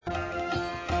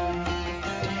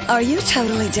Are you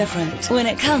totally different when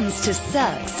it comes to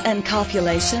sex and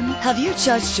copulation? Have you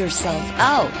judged yourself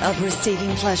out of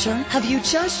receiving pleasure? Have you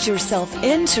judged yourself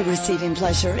into receiving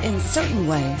pleasure in certain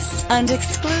ways and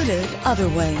excluded other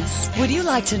ways? Would you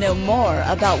like to know more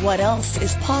about what else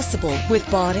is possible with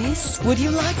bodies? Would you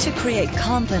like to create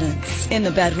confidence in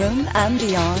the bedroom and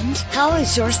beyond? How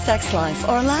has your sex life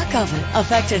or lack of it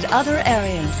affected other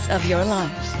areas of your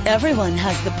life? Everyone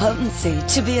has the potency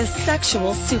to be a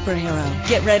sexual superhero.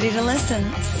 Get ready to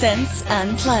listen, sense,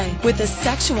 and play with the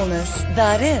sexualness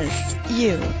that is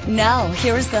you. Now,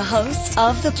 here's the host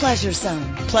of The Pleasure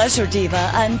Zone, pleasure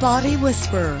diva and body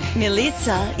whisperer,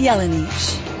 Milica Jelenic.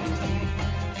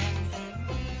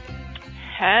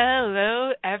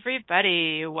 Hello,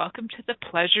 everybody. Welcome to The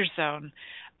Pleasure Zone.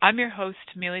 I'm your host,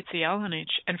 Milica Jelenic,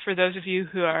 and for those of you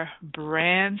who are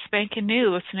brand spanking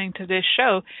new listening to this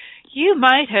show, you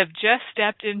might have just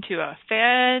stepped into a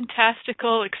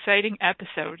fantastical, exciting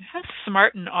episode. How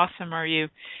smart and awesome are you?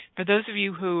 For those of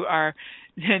you who are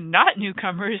not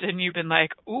newcomers and you've been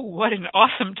like, ooh, what an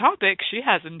awesome topic. She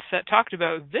hasn't talked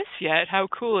about this yet. How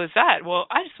cool is that? Well,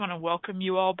 I just want to welcome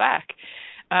you all back.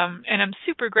 And I'm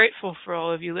super grateful for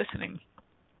all of you listening.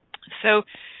 So,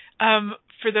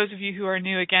 for those of you who are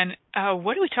new again,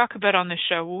 what do we talk about on this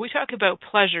show? Well, we talk about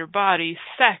pleasure, body,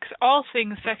 sex, all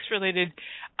things sex-related.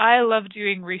 I love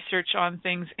doing research on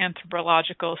things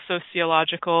anthropological,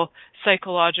 sociological,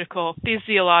 psychological,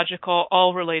 physiological,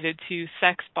 all related to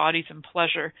sex, bodies, and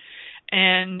pleasure.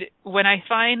 And when I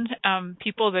find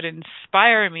people that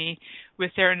inspire me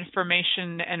with their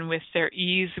information and with their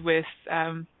ease with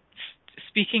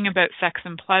speaking about sex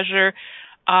and pleasure,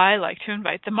 I like to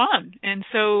invite them on. And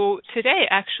so today,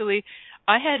 actually,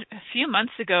 I had a few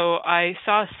months ago, I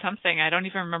saw something, I don't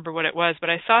even remember what it was, but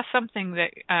I saw something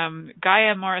that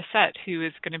Gaia Morrissette, who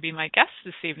is going to be my guest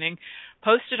this evening,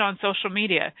 posted on social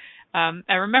media.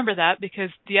 I remember that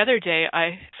because the other day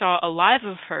I saw a live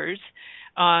of hers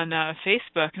on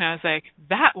Facebook, and I was like,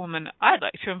 that woman, I'd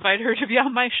like to invite her to be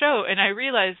on my show. And I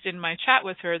realized in my chat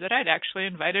with her that I'd actually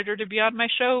invited her to be on my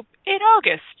show in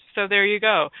August. So there you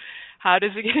go. How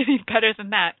does it get any better than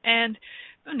that? And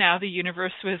now the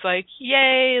universe was like,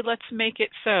 yay, let's make it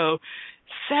so.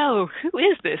 So who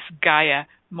is this Gaia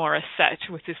Morrissette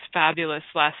with this fabulous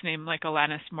last name like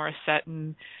Alanis Morissette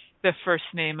and the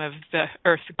first name of the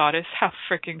Earth goddess? How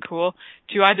freaking cool.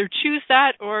 To either choose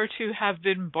that or to have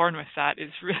been born with that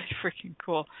is really freaking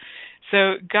cool.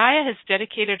 So Gaia has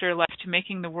dedicated her life to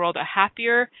making the world a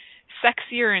happier,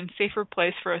 sexier, and safer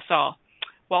place for us all.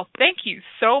 Well, thank you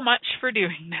so much for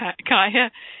doing that,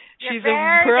 Gaia. You're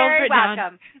very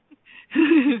welcome.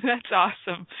 That's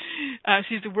awesome.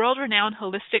 She's a world-renowned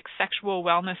holistic sexual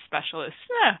wellness specialist.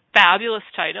 Fabulous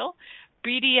title.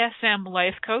 BDSM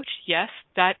life coach. Yes,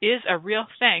 that is a real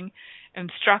thing.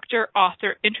 Instructor,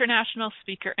 author, international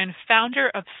speaker, and founder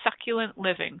of Succulent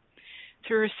Living.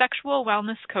 Through her sexual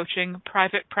wellness coaching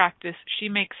private practice, she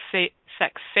makes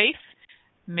sex safe,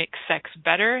 makes sex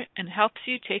better, and helps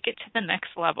you take it to the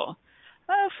next level.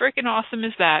 How freaking awesome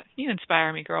is that? You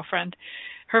inspire me, girlfriend.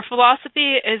 Her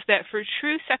philosophy is that for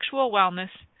true sexual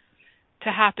wellness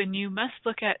to happen, you must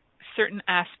look at certain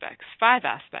aspects, 5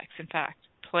 aspects, in fact: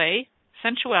 play,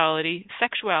 sensuality,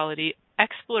 sexuality,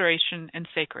 exploration, and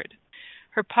sacred.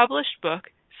 Her published book,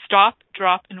 Stop,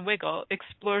 Drop, and Wiggle,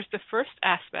 explores the first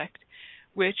aspect,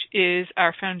 which is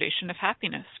our foundation of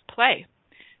happiness, play.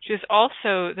 She is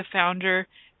also the founder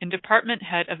and department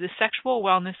head of the Sexual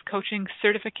Wellness Coaching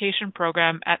Certification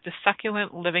Program at the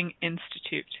Succulent Living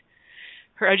Institute.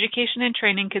 Her education and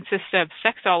training consists of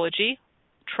sexology,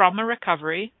 trauma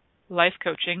recovery, life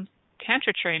coaching,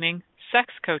 tantra training,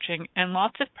 sex coaching, and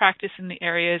lots of practice in the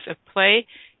areas of play,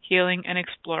 healing, and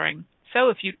exploring. So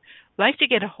if you'd like to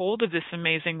get a hold of this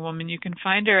amazing woman, you can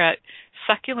find her at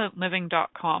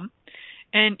succulentliving.com.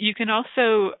 And you can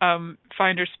also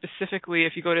find her specifically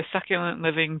if you go to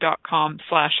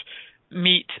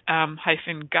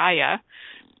succulentliving.com/meet-Gaia,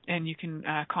 and you can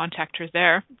contact her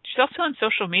there. She's also on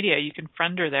social media. You can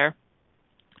friend her there,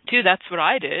 too. That's what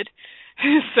I did.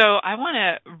 So I want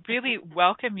to really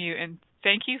welcome you and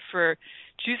thank you for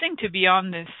choosing to be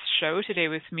on this show today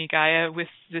with me, Gaia, with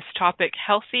this topic,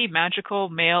 healthy, magical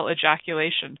male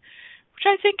ejaculation, which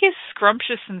I think is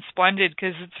scrumptious and splendid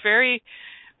because it's very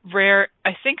rare.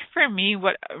 I think for me,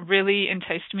 what really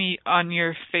enticed me on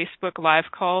your Facebook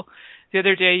Live call the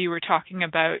other day, you were talking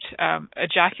about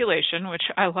ejaculation,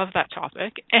 which I love that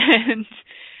topic. And,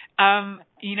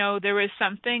 there was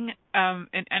something,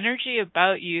 an energy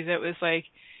about you that was like,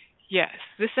 yes,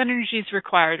 this energy is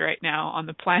required right now on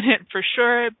the planet for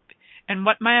sure. And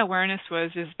what my awareness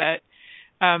was is that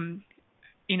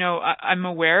I'm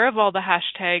aware of all the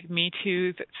hashtag Me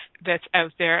Too that's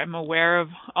out there. I'm aware of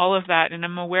all of that, and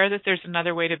I'm aware that there's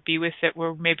another way to be with it,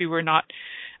 where maybe we're not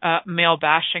male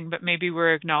bashing, but maybe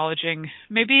we're acknowledging.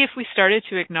 Maybe if we started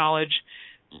to acknowledge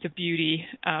the beauty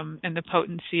and the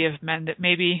potency of men, that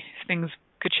maybe things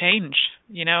could change.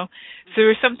 So there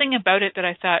was something about it that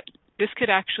I thought this could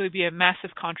actually be a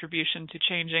massive contribution to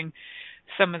changing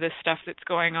some of this stuff that's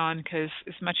going on, because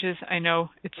as much as I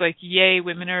know it's like, yay,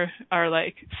 women are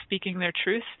like speaking their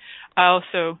truth, I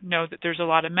also know that there's a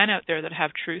lot of men out there that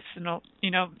have truths, and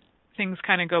things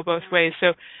kind of go both ways.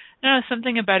 So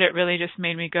something about it really just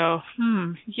made me go,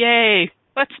 yay,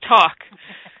 let's talk.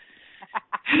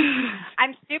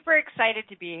 I'm super excited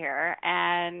to be here,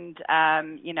 and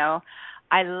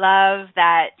I love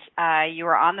that you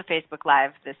were on the Facebook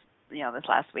Live this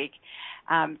last week,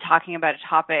 talking about a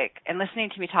topic and listening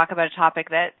to me talk about a topic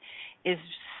that is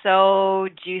so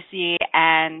juicy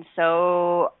and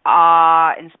so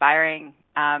awe-inspiring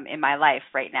in my life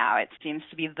right now. It seems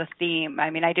to be the theme. I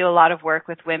mean, I do a lot of work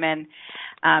with women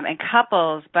and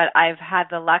couples, but I've had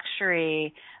the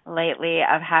luxury lately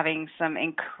of having some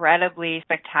incredibly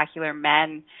spectacular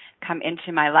men come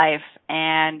into my life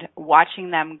and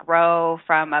watching them grow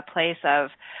from a place of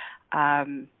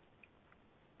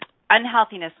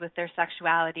unhealthiness with their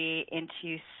sexuality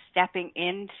into stepping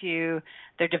into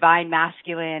their divine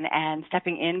masculine and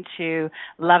stepping into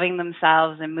loving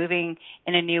themselves and moving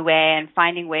in a new way and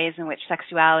finding ways in which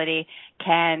sexuality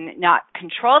can not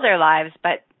control their lives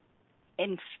but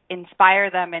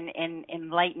inspire them and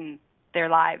enlighten their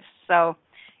lives. So,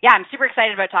 yeah, I'm super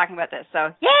excited about talking about this.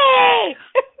 So, yay!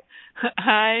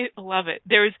 I love it.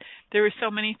 There were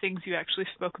so many things you actually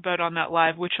spoke about on that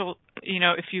live, which will,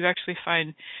 if you actually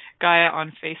find Gaia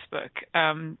on Facebook,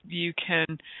 you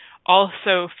can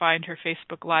also find her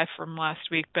Facebook Live from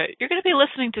last week. But you're going to be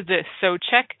listening to this, so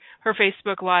check her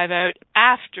Facebook Live out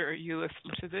after you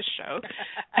listen to this show.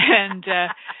 And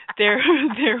there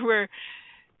were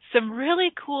some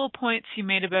really cool points you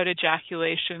made about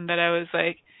ejaculation that I was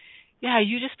like, yeah,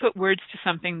 you just put words to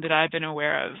something that I've been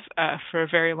aware of for a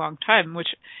very long time, which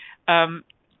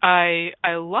I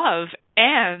love,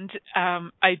 and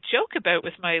I joke about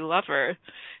with my lover.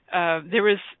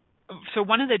 So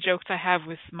one of the jokes I have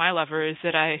with my lover is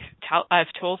that I've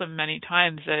told him many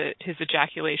times that his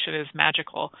ejaculation is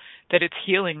magical, that it's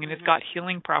healing and it's got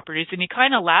healing properties, and he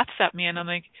kind of laughs at me, and I'm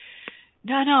like,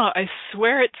 no, I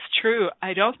swear it's true.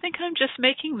 I don't think I'm just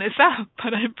making this up,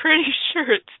 but I'm pretty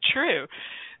sure it's true.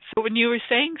 So when you were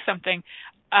saying something,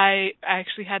 I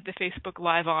actually had the Facebook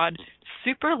Live on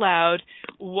super loud,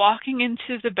 walking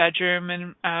into the bedroom,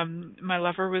 and my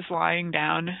lover was lying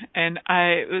down, and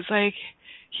I was like,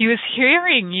 he was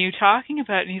hearing you talking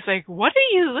about it, and he's like, what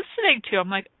are you listening to? I'm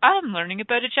like, I'm learning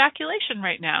about ejaculation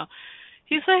right now.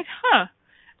 He's like, huh.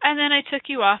 And then I took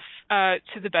you off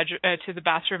to the bedroom, to the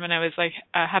bathroom, and I was like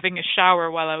having a shower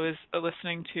while I was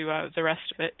listening to the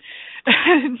rest of it.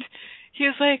 And he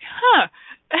was like, huh.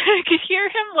 I could hear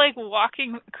him like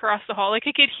walking across the hall. Like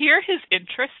I could hear his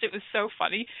interest. It was so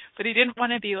funny, but he didn't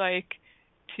want to be like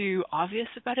too obvious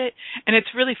about it. And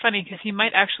it's really funny because he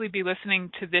might actually be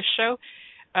listening to this show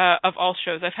of all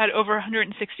shows. I've had over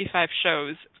 165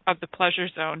 shows of the Pleasure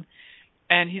Zone,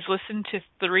 and he's listened to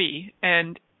 3.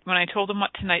 And when I told him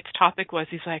what tonight's topic was,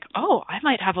 he's like, oh, I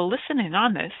might have a listen in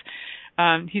on this.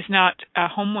 He's not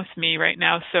home with me right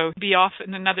now, so he'll be off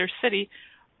in another city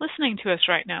listening to us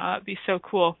right now. That'd be so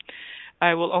cool.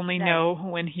 I will only know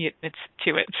when he admits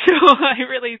to it. So I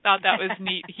really thought that was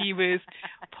neat. He was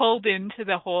pulled into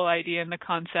the whole idea and the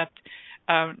concept,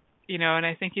 and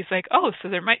I think he's like, oh, so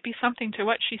there might be something to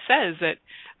what she says. That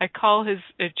I call his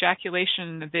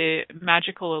ejaculation the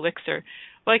magical elixir.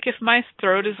 Like if my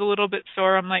throat is a little bit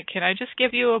sore, I'm like, can I just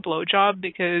give you a blowjob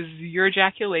because your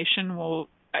ejaculation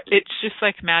it's just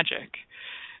like magic.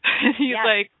 And he's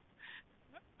like,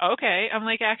 okay. I'm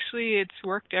like, actually, it's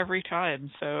worked every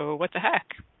time, so what the heck?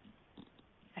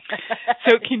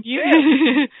 So can you,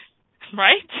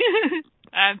 right?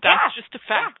 That's just a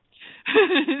fact.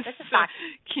 That's a fact.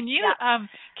 Can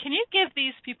you give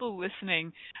these people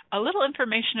listening a little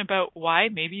information about why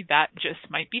maybe that just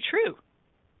might be true?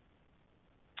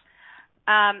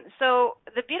 So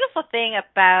the beautiful thing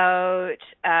about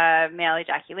male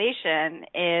ejaculation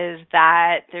is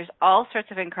that there's all sorts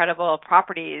of incredible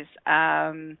properties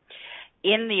in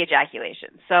the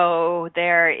ejaculation. So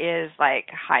there is like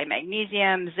high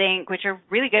magnesium, zinc, which are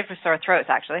really good for sore throats,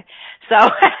 actually. So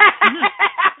I'm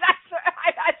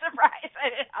not surprised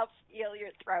that it helps heal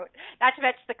your throat. Not to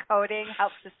mention the coating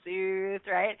helps to soothe,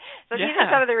 right? So these are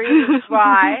some of the reasons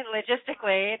why,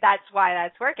 logistically, that's why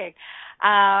that's working.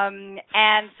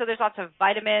 And so there's lots of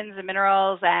vitamins and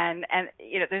minerals, and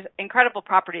there's incredible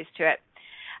properties to it.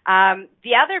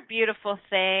 The other beautiful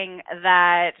thing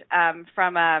that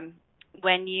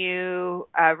when you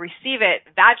receive it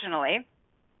vaginally,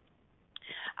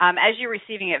 as you're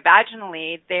receiving it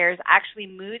vaginally, there's actually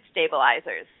mood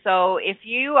stabilizers. So if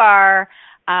you are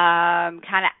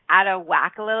kind of out of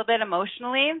whack a little bit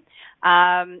emotionally,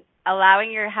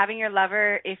 having your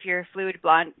lover, if you're fluid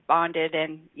bonded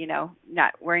and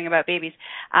not worrying about babies,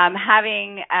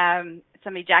 having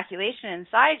some ejaculation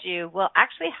inside you will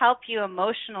actually help you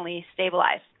emotionally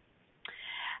stabilize.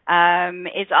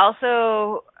 It's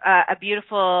also a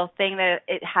beautiful thing that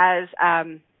it has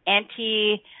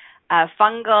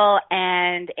anti-fungal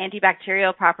and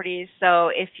antibacterial properties. So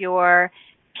if your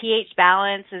pH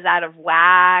balance is out of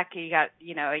whack, you got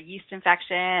a yeast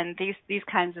infection, these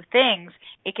kinds of things,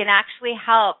 it can actually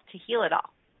help to heal it all.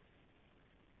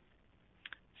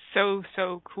 So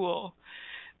cool.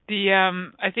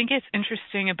 I think it's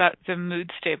interesting about the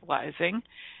mood stabilizing.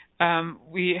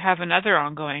 We have another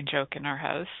ongoing joke in our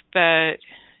house that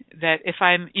if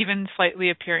I'm even slightly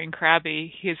appearing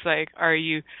crabby, he's like, "Are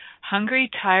you hungry,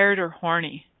 tired, or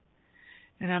horny?"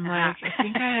 And I'm like, I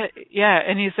think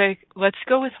and he's like, "Let's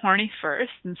go with horny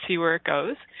first and see where it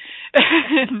goes."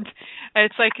 And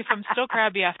it's like, if I'm still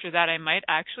crabby after that, I might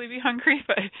actually be hungry,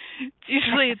 but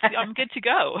usually I'm good to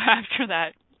go after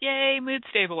that. Yay, mood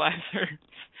stabilizer.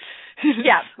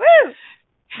 Yeah, woo!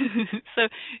 So,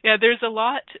 yeah, there's a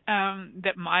lot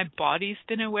that my body's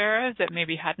been aware of that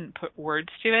maybe hadn't put words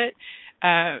to it.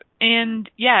 And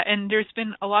there's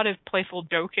been a lot of playful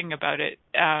joking about it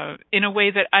in a way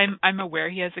that I'm aware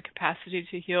he has a capacity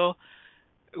to heal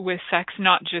with sex,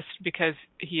 not just because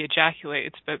he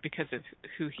ejaculates, but because of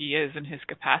who he is and his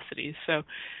capacities. So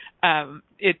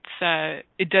it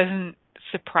doesn't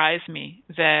surprise me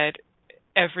that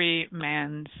every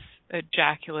man's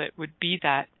ejaculate would be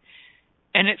that.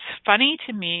 And it's funny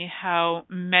to me how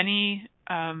many,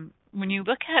 when you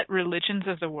look at religions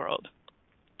of the world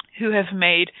who have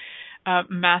made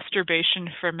masturbation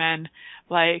for men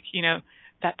like,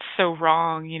 that's so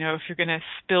wrong, if you're going to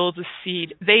spill the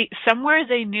seed. Somewhere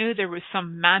they knew there was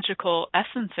some magical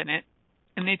essence in it,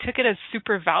 and they took it as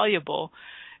super valuable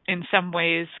in some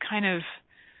ways, kind of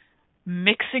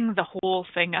mixing the whole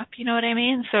thing up, you know what I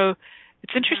mean? So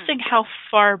it's interesting how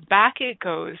far back it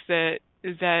goes that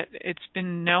it's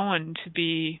been known to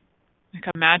be like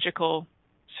a magical,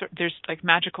 there's like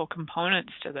magical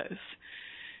components to this.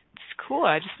 It's cool.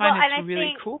 I just find it's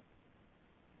really cool.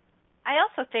 I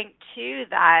also think too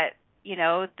that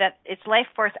that it's life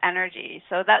force energy.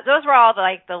 So that those were all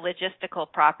the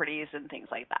logistical properties and things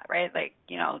like that, right? Like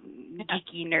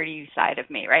geeky, nerdy side of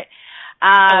me, right?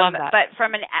 I love that. But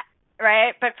from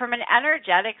an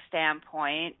energetic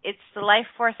standpoint, it's the life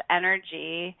force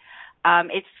energy.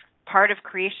 It's part of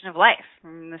creation of life.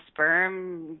 From the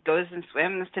sperm goes and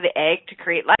swims to the egg to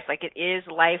create life. Like, it is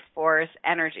life force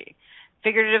energy,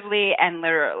 figuratively and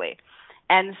literally.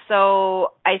 And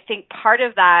so I think part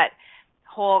of that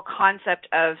whole concept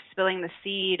of spilling the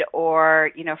seed,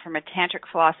 or, from a tantric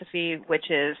philosophy, which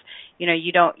is,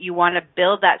 you want to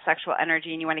build that sexual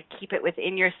energy and you want to keep it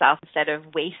within yourself instead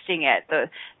of wasting it.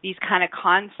 These kind of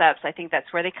concepts, I think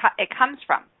that's where it comes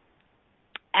from.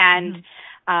 And,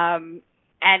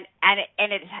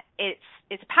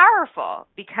 it's powerful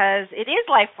because it is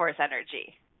life force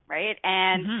energy, right?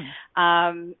 And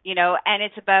and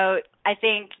it's about, I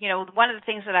think, one of the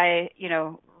things that I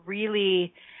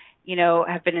really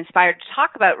have been inspired to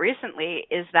talk about recently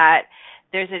is that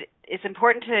it's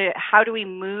important to, how do we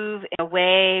move in a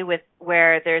way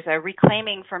where there's a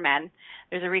reclaiming for men,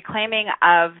 there's a reclaiming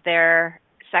of their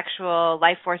sexual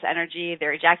life force energy,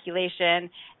 their ejaculation,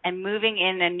 and moving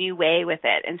in a new way with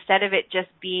it, instead of it just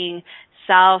being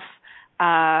self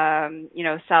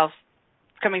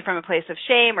coming from a place of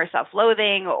shame or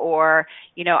self-loathing, or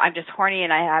I'm just horny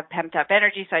and I have pumped up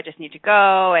energy, so I just need to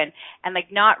go, and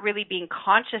not really being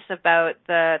conscious about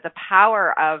the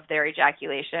power of their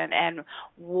ejaculation and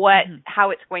how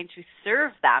it's going to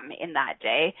serve them in that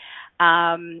day.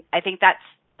 I think that's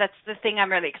the thing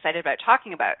I'm really excited about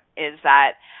talking about, is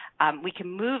that we can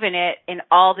move in it in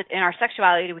our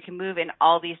sexuality. We can move in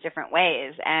all these different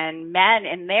ways, and men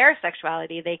in their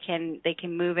sexuality, they can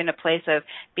move in a place of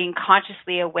being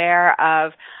consciously aware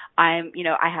of, I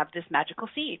have this magical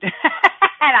seed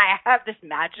and I have this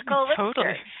magical elixir,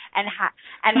 totally. and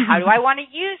how do I want to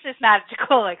use this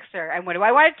magical elixir, and what do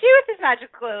I want to do with this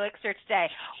magical elixir today,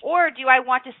 or do I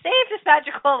want to save this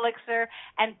magical elixir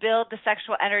and build the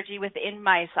sexual energy within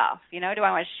myself? Do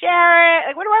I want to share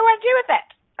it? What do I want to do with it?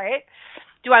 Right?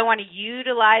 Do I want to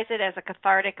utilize it as a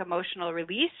cathartic emotional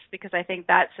release? Because I think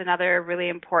that's another really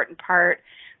important part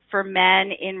for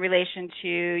men in relation to,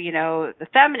 you know, the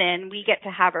feminine. We get to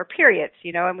have our periods,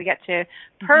 you know, and we get to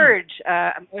purge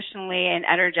emotionally and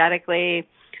energetically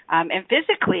and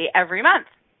physically every month.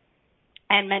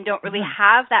 And men don't really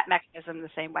have that mechanism the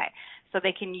same way. So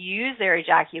they can use their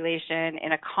ejaculation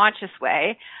in a conscious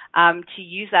way to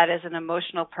use that as an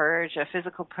emotional purge, a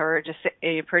physical purge,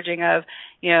 a purging of,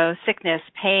 you know, sickness,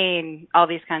 pain, all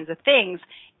these kinds of things,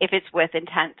 if it's with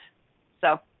intent.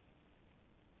 So.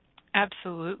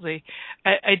 Absolutely.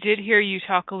 I did hear you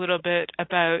talk a little bit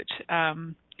about,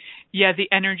 the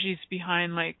energies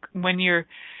behind, like, when you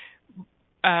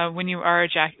are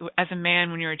as a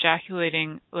man, when you're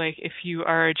ejaculating, like if you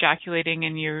are ejaculating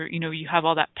and you have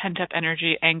all that pent up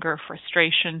energy, anger,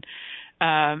 frustration,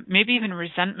 maybe even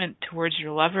resentment towards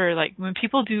your lover. Like when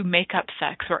people do makeup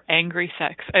sex or angry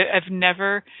sex, I've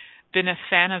never been a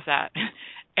fan of that.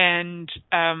 And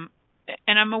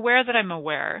I'm aware that I'm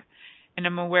aware. And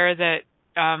I'm aware that,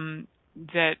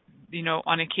 you know,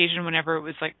 on occasion, whenever it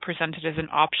was like presented as an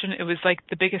option, it was like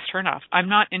the biggest turnoff.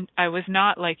 I was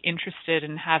not like interested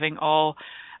in having all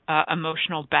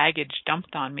emotional baggage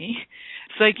dumped on me.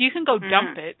 It's like, you can go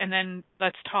dump it and then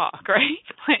let's talk, right?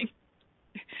 Like,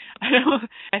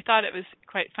 I thought it was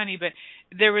quite funny, but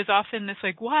there was often this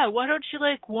like, why don't you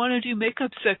like want to do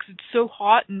makeup sex? It's so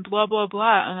hot and blah, blah, blah.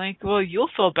 I'm like, well, you'll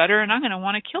feel better and I'm going to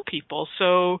want to kill people.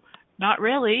 So not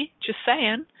really, just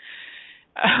saying.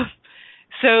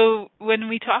 So when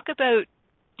we talk about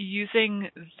using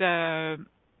the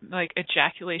like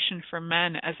ejaculation for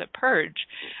men as a purge,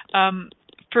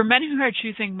 for men who are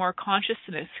choosing more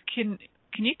consciousness, can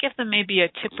you give them maybe a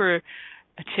tip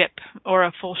or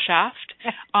a full shaft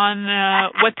on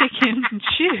what they can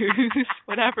choose?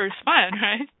 Whatever's fun,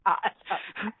 right?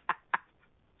 Awesome.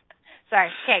 Sorry.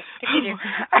 Okay, continue.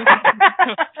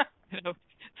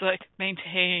 To like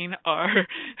maintain our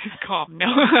calm. No.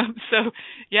 So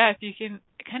yeah, if you can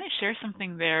kind of share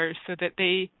something there so that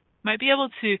they might be able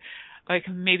to like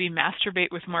maybe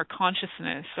masturbate with more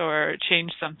consciousness or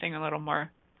change something a little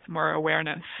more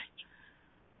awareness.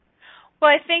 Well,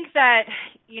 I think that,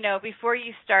 you know, before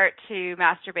you start to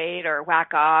masturbate or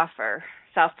whack off or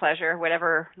self-pleasure,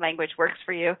 whatever language works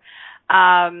for you,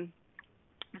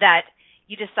 that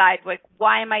you decide, like,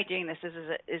 why am I doing this?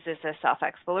 Is this a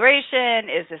self-exploration?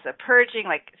 Is this a purging?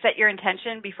 Like, set your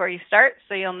intention before you start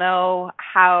so you'll know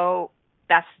how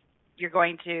best you're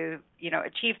going to, you know,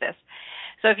 achieve this.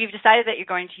 So if you've decided that you're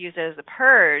going to use it as a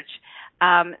purge,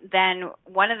 then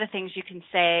one of the things you can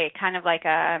say, kind of like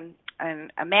a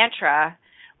mantra,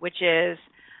 which is,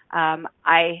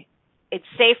 it's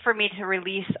safe for me to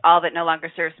release all that no longer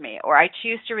serves me, or I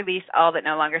choose to release all that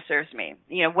no longer serves me,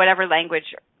 you know, whatever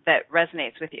language that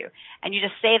resonates with you. And you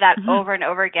just say that over and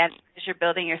over again as you're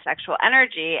building your sexual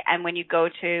energy. And when you go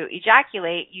to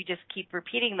ejaculate, you just keep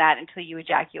repeating that until you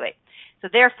ejaculate. So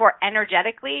therefore,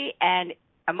 energetically and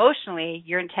emotionally,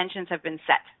 your intentions have been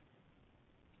set.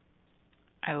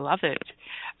 I love it.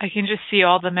 I can just see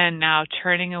all the men now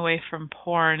turning away from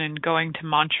porn and going to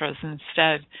mantras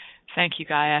instead. Thank you,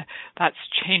 Gaia. That's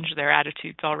changed their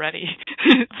attitudes already.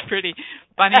 It's pretty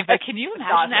funny. But can you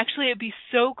imagine? Awesome. Actually, it'd be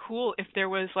so cool if there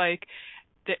was like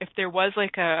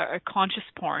a conscious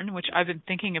porn, which I've been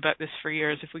thinking about this for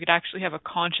years. If we could actually have a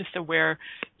conscious, aware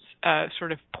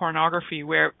sort of pornography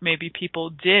where maybe people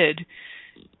did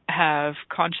have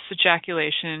conscious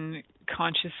ejaculation,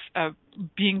 conscious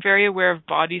being very aware of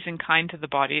bodies and kind to the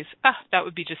bodies. That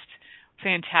would be just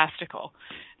fantastical.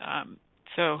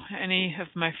 So any of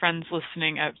my friends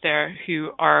listening out there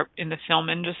who are in the film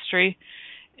industry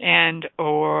and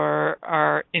or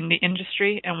are in the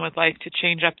industry and would like to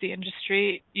change up the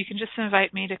industry, you can just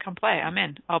invite me to come play. I'm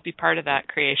in. I'll be part of that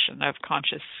creation of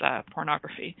conscious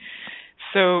pornography.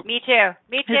 So Me too.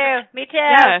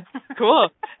 Yeah, cool.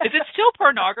 Is it still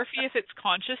pornography if it's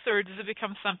conscious, or does it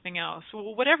become something else?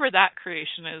 Well, whatever that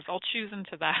creation is, I'll choose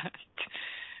into that.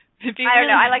 I don't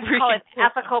know. I like to call it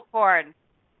ethical porn.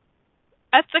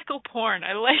 Ethical porn.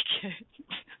 I like it.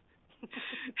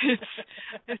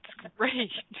 It's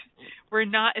great.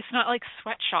 It's not like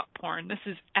sweatshop porn. This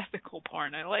is ethical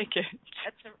porn. I like it.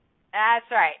 That's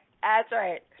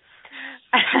right.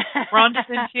 We're on to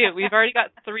thing two. We've already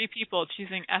got 3 people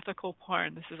choosing ethical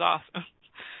porn. This is awesome.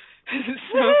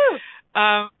 So,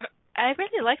 I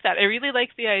really like that. I really like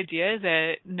the idea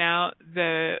that now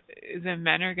the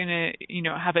men are going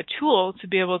to, have a tool to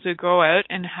be able to go out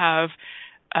and have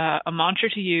a mantra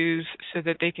to use so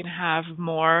that they can have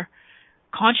more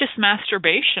conscious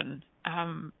masturbation.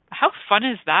 How fun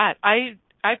is that? I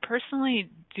personally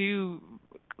do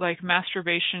like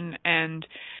masturbation and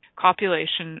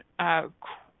copulation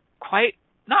quite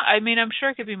not. I mean, I'm sure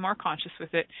I could be more conscious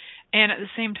with it, and at the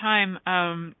same time,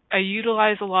 I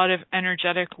utilize a lot of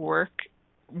energetic work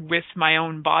with my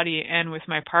own body and with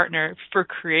my partner for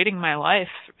creating my life,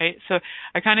 right? So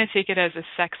I kind of take it as a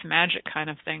sex magic kind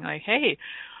of thing, like, hey,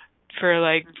 for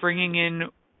like bringing in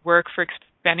work, for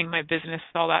expanding my business,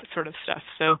 all that sort of stuff.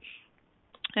 So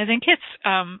I think it's,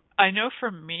 I know for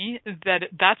me that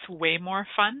that's way more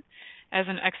fun as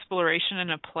an exploration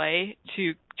and a play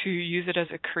to use it as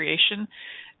a creation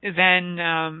than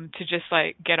to just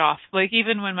like get off. Like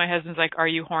even when my husband's like, "Are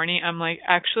you horny?" I'm like,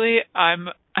 actually, I'm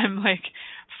like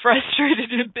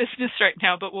frustrated in business right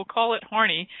now, but we'll call it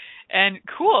horny. And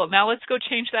cool, now let's go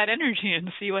change that energy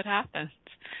and see what happens.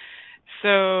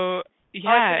 So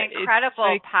yeah, it's an incredible,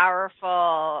 like,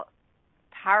 powerful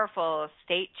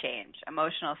state change,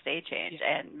 emotional state change,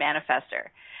 and manifester.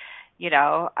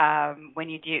 When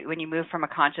you move from a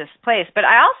conscious place. But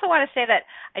I also want to say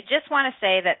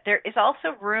that there is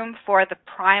also room for the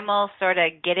primal sort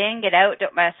of get in, get out,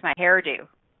 don't mess my hairdo,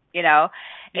 experience.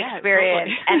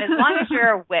 Totally. And as long as you're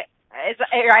aware,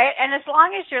 right? And as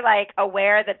long as you're like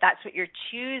aware that that's what you're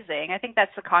choosing, I think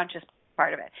that's the conscious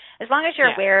part of it. As long as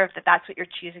you're aware of that that's what you're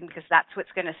choosing because that's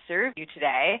what's going to serve you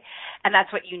today and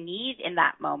that's what you need in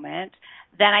that moment,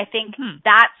 then I think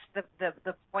that's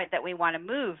the point that we want to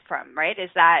move from, right? Is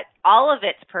that all of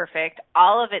it's perfect,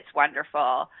 all of it's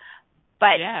wonderful,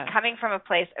 but coming from a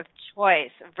place of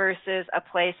choice versus a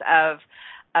place of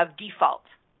default.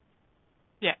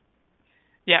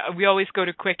 Yeah, we always go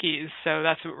to quickies, so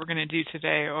that's what we're going to do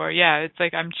today. Or it's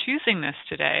like, I'm choosing this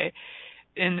today.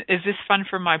 And is this fun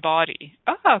for my body?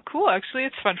 Oh, cool. Actually,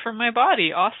 it's fun for my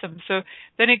body. Awesome. So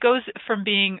then it goes from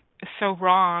being so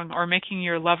wrong or making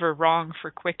your lover wrong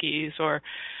for quickies or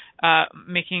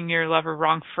making your lover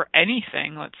wrong for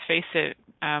anything. Let's face it.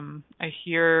 I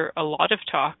hear a lot of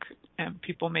talk and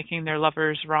people making their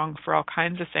lovers wrong for all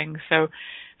kinds of things. So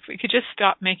if we could just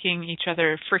stop making each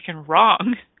other freaking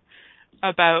wrong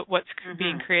about what's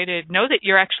being created, know that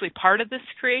you're actually part of this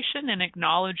creation and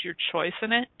acknowledge your choice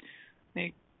in it.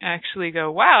 They actually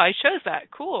go, wow, I chose that.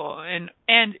 Cool. And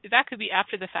that could be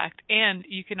after the fact. And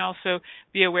you can also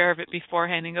be aware of it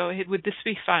beforehand and go, hey, would this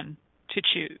be fun to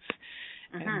choose?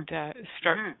 And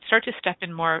start to step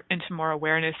in into more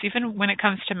awareness, even when it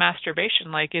comes to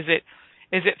masturbation. Like, is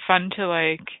it fun to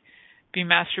like be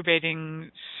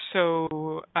masturbating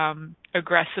so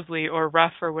aggressively or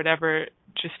rough or whatever,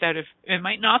 just out of, it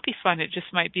might not be fun, it just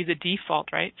might be the default,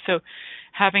 right? So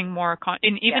having more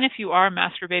and even if you are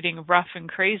masturbating rough and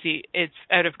crazy, it's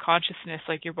out of consciousness,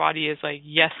 like your body is like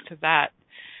yes to that,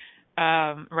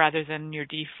 rather than your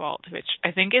default, which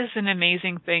I think is an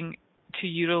amazing thing to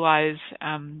utilize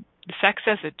sex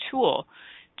as a tool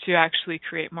to actually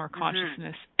create more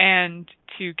consciousness and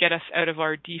to get us out of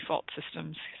our default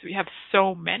systems. Because we have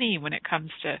so many when it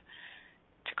comes to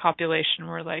copulation.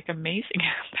 We're like amazing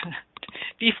at that.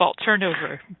 Default, turn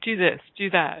over, do this, do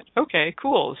that. Okay,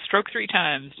 cool. Stroke 3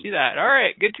 times, do that. All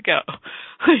right, good to go.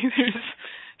 Like, there's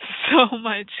so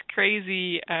much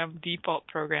crazy default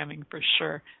programming for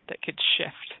sure that could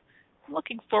shift. I'm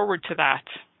looking forward to that.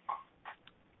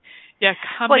 Yeah,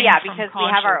 because we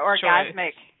have our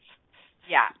orgasmic.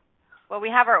 We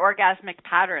have our orgasmic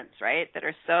patterns, right, that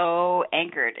are so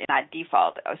anchored in that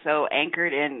default, so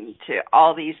anchored into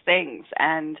all these things.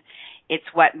 And it's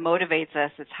what motivates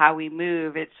us. It's how we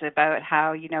move. It's about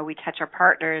how, we touch our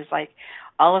partners, like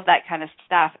all of that kind of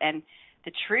stuff. And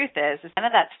the truth is none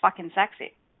of that's fucking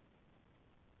sexy.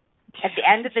 At the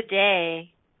end of the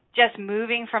day, just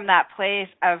moving from that place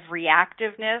of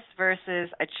reactiveness versus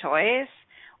a choice,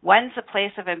 one's a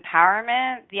place of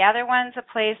empowerment, the other one's a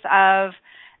place of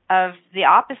the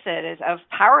opposite, is of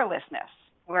powerlessness,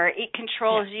 where it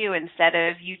controls you instead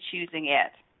of you choosing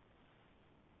it.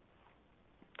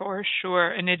 For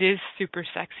sure. And it is super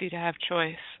sexy to have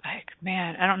choice. Like,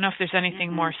 man, I don't know if there's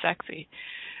anything more sexy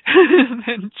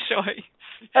than choice.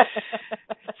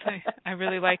 It's like, I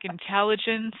really like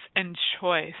intelligence and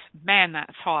choice. Man,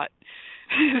 that's hot.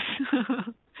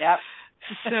 Yep.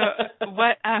 So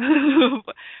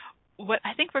what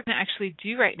I think we're going to actually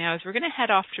do right now is we're going to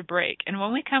head off to break. And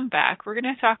when we come back, we're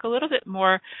going to talk a little bit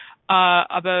more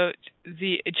about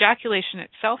the ejaculation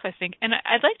itself, I think. And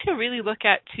I'd like to really look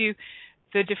at, too,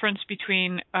 the difference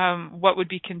between what would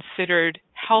be considered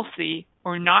healthy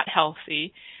or not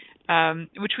healthy,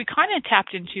 which we kind of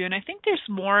tapped into. And I think there's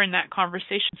more in that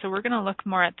conversation. So we're going to look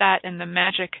more at that and the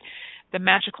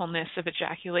magicalness of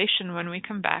ejaculation when we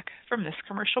come back from this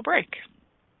commercial break.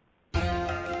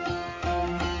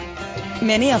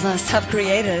 Many of us have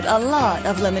created a lot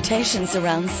of limitations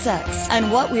around sex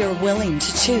and what we are willing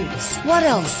to choose. What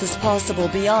else is possible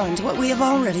beyond what we have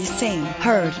already seen,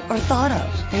 heard, or thought of?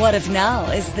 What if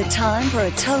now is the time for a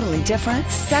totally different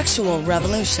sexual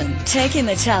revolution, taking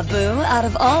the taboo out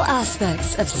of all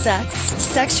aspects of sex,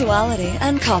 sexuality,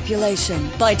 and copulation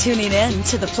by tuning in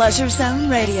to the Pleasure Zone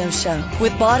radio show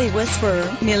with body whisperer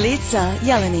Milica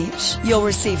Jelenic. You'll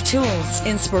receive tools,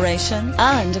 inspiration,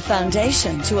 and a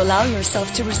foundation to allow yourself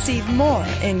to receive more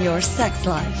in your sex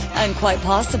life and quite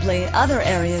possibly other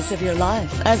areas of your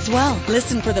life as well.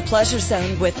 Listen for the Pleasure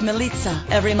Zone with Milica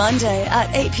every Monday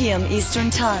at 8 p.m. Eastern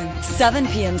Time, 7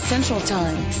 p.m. Central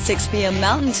Time, 6 p.m.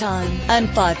 Mountain Time, and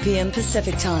 5 p.m.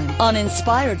 Pacific Time on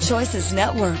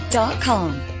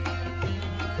InspiredChoicesNetwork.com.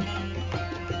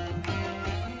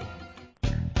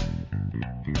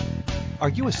 Are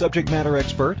you a subject matter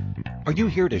expert? Are you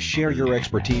here to share your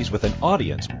expertise with an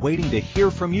audience waiting to hear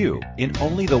from you in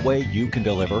only the way you can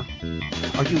deliver?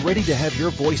 Are you ready to have your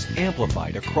voice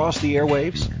amplified across the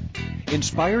airwaves?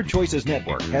 Inspired Choices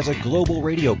Network has a global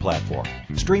radio platform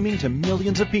streaming to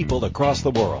millions of people across the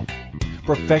world.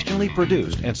 Professionally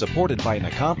produced and supported by an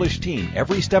accomplished team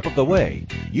every step of the way,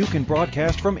 you can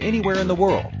broadcast from anywhere in the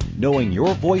world, knowing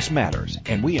your voice matters,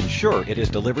 and we ensure it is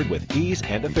delivered with ease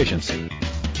and efficiency.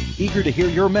 Eager to hear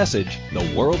your message,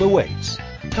 the world awaits.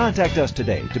 Contact us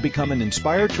today to become an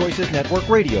Inspired Choices Network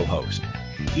radio host.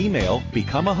 Email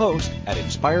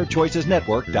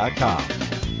becomeahost@inspiredchoicesnetwork.com.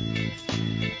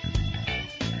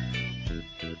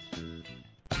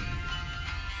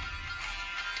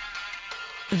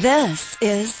 This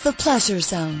is the Pleasure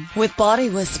Zone with body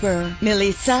whisperer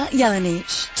Milica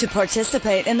Jelenic. To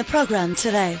participate in the program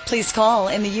today, please call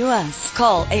in the U.S.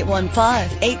 Call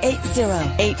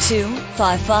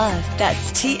 815-880-8255.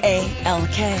 That's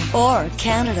TALK. Or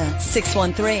Canada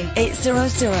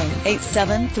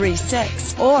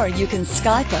 613-800-8736. Or you can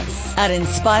Skype us at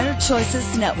Inspired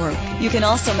Choices Network. You can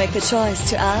also make the choice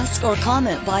to ask or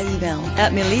comment by email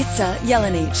at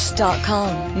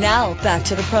milicajelenic.com. Now back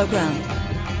to the program.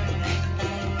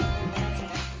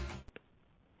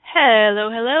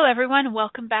 Hello, everyone.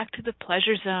 Welcome back to the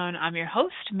Pleasure Zone. I'm your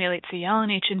host, Milica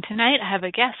Jelenic, and tonight I have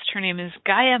a guest. Her name is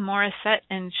Gaia Morrissette,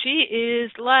 and she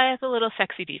is like a little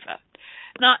sexy diva.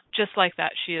 Not just like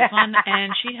that. She is one,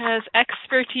 and she has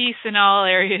expertise in all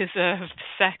areas of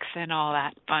sex and all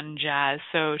that fun jazz.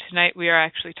 So tonight we are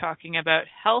actually talking about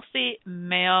healthy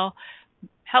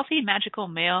magical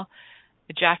male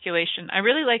ejaculation. I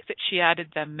really like that she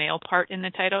added the male part in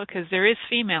the title because there is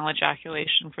female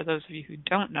ejaculation for those of you who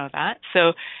don't know that.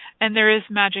 So, and there is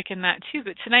magic in that too.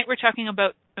 But tonight we're talking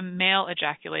about male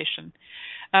ejaculation.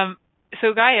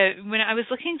 So Gaia, when I was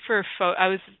looking for I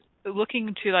was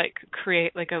looking to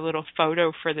create a little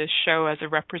photo for this show as a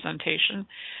representation,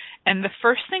 and the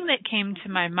first thing that came to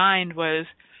my mind was,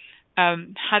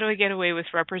 how do I get away with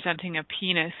representing a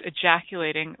penis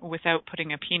ejaculating without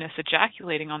putting a penis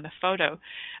ejaculating on the photo?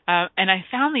 And I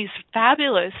found these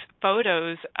fabulous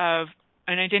photos and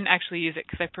I didn't actually use it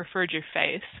because I preferred your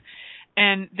face.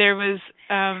 And there was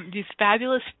these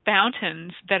fabulous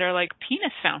fountains that are like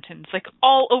penis fountains, like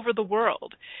all over the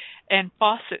world, and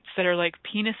faucets that are like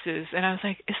penises. And I was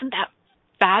like, isn't that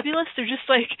fabulous? They're just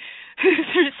like,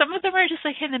 some of them are just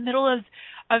like in the middle of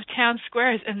town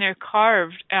squares, and they're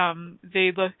carved.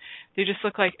 They just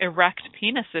look like erect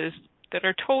penises that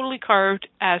are totally carved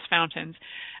as fountains.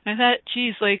 And I thought,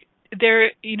 geez,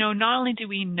 they're, not only do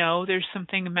we know there's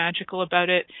something magical about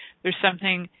it, there's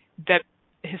something that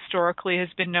historically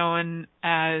has been known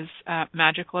as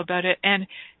magical about it, and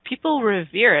people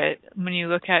revere it. When you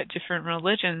look at different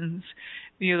religions,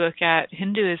 you look at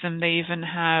Hinduism, they even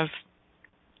have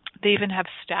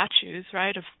statues,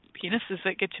 right, of penises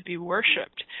that get to be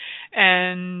worshipped.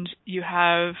 And you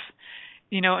have,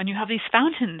 and you have these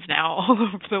fountains now all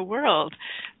over the world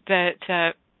that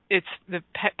the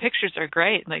pictures are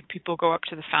great. Like, people go up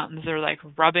to the fountains, they're like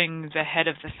rubbing the head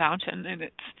of the fountain, and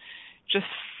it's just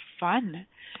fun.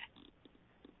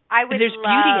 There's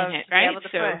beauty in it, right?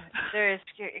 There is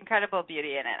incredible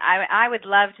beauty in it. I would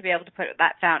love to be able to put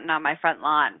that fountain on my front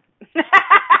lawn.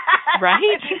 Right?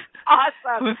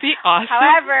 Awesome. It would be awesome.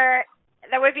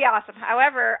 That would be awesome.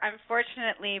 However,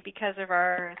 unfortunately, because of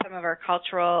some of our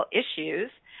cultural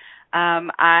issues,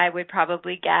 I would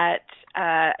probably get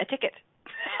a ticket.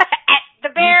 At the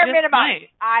bare minimum,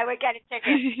 I would get a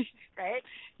ticket. Right?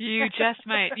 You just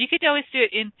might. You could always do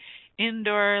it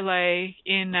indoor,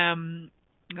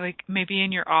 maybe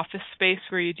in your office space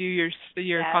where you do your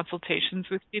consultations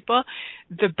with people.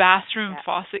 The bathroom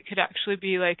faucet could actually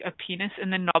be like a penis,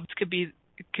 and the knobs could be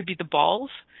the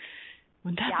balls.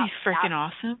 Wouldn't that be freaking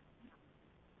awesome?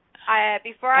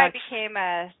 Before I became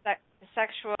a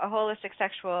holistic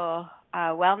sexual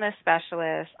wellness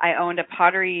specialist, I owned a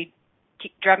pottery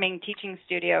drumming teaching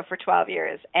studio for 12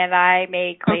 years, and I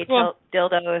made clay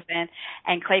dildos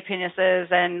and clay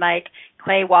penises and like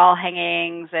clay wall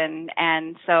hangings,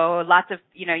 and so lots of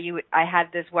I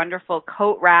had this wonderful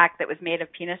coat rack that was made of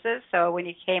penises. So when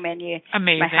you came in,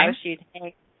 my house, you'd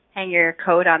hang your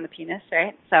coat on the penis,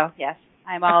 right? So yes,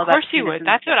 I'm all about. Of course you would.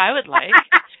 That's what I would like.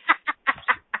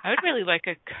 I would really like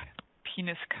a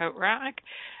penis coat rack.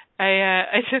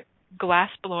 I took glass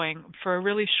blowing for a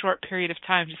really short period of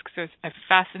time just because I'm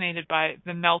fascinated by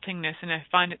the meltingness, and I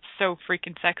find it so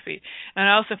freaking sexy. And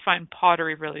I also find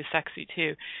pottery really sexy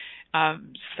too.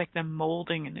 Just like the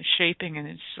molding and the shaping, and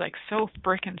it's like so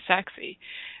freaking sexy.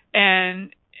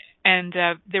 And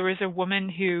there was a woman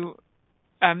who,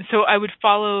 so I would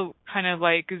follow kind of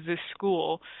like the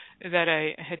school that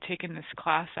I had taken this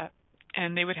class at.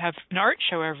 And they would have an art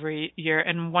show every year.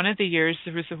 And one of the years,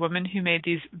 there was a woman who made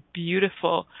these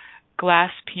beautiful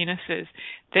glass penises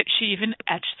that she even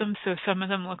etched them, so some of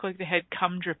them looked like they had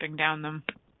cum dripping down them.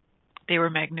 They were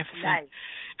magnificent. Nice.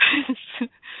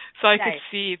 So I could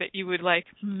see that you would like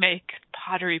make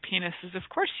pottery penises. Of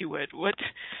course you would.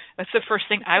 That's the first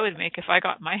thing I would make if I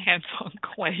got my hands on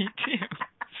clay too.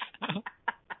 So,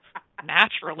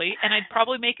 naturally, and I'd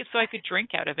probably make it so I could drink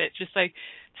out of it, just like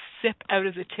sip out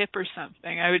of the tip or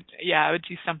something. I would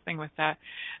do something with that.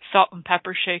 Salt and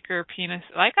pepper shaker penis.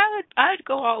 Like I'd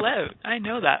go all out. I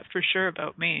know that for sure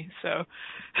about me. So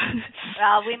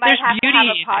well, we might have to have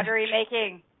a pottery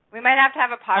making. We might have to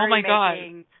have a pottery making. Oh my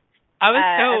God. I was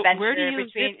so. Where do you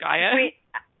live, Gaia?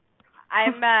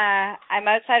 I'm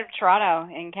outside of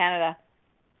Toronto in Canada.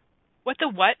 What the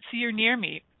what? So you're near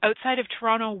me. Outside of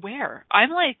Toronto, where? I'm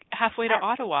like halfway to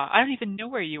Ottawa. I don't even know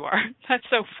where you are. That's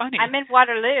so funny. I'm in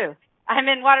Waterloo.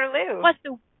 What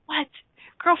the what?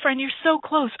 Girlfriend, you're so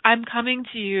close. I'm coming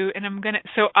to you, and I'm gonna.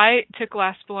 So I took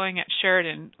glass blowing at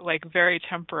Sheridan, like very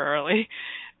temporarily,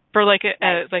 for like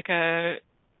a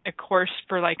course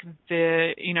for like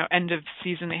the end of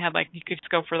season. They had like you could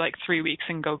go for like 3 weeks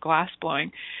and go glass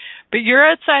blowing. But you're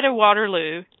outside of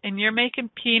Waterloo, and you're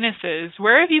making penises.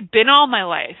 Where have you been all my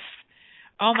life?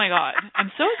 Oh my God.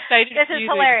 I'm so excited for you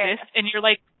to exist, and you're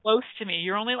like close to me.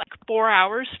 You're only like 4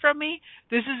 hours from me.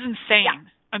 This is insane. Yeah.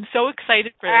 I'm so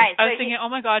excited for this. Right, I was thinking, oh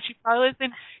my God, she probably lives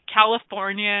in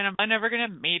California, and I'm never going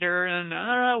to meet her, and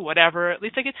whatever. At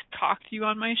least I get to talk to you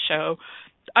on my show.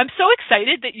 I'm so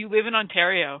excited that you live in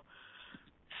Ontario.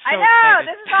 I know.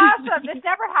 Excited. This is awesome. This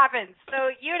never happens.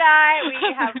 So you and I,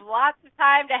 we have lots of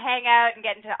time to hang out and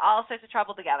get into all sorts of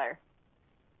trouble together.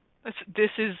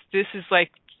 This is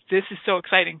so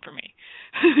exciting for me.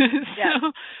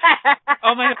 Yeah.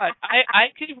 Oh my God.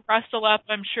 I could rustle up,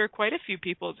 I'm sure, quite a few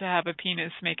people to have a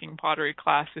penis making pottery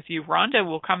class with you. Rhonda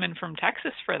will come in from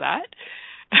Texas for that.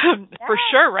 For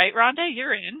sure, right, Rhonda?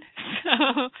 You're in.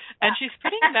 And she's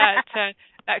putting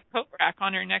that coat rack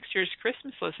on her next year's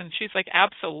Christmas list, and she's like,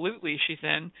 absolutely, she's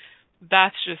in.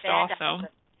 That's just awesome.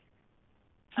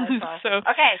 That's awesome.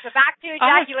 Okay, so back to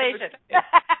ejaculation.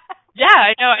 Yeah,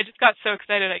 I know. I just got so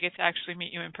excited I get to actually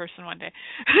meet you in person one day.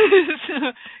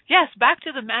 So, yes, back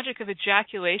to the magic of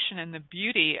ejaculation and the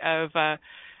beauty of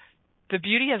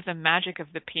the magic of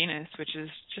the penis, which is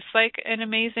just like an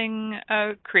amazing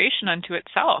creation unto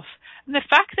itself. And the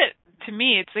fact that, to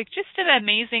me, it's like just an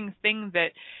amazing thing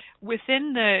that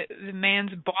within the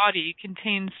man's body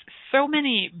contains so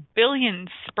many billion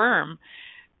sperm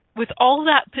with all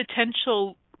that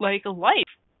potential like life.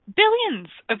 Billions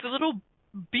of the little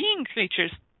being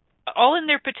creatures, all in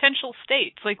their potential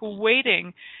states, like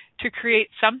waiting to create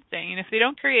something. And if they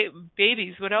don't create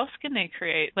babies, what else can they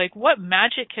create? Like, what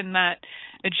magic can that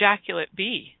ejaculate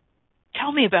be?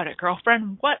 Tell me about it,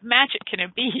 girlfriend. What magic can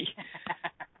it be?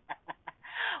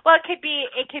 Well, it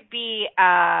could be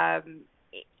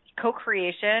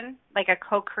co-creation, like a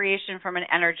co-creation from an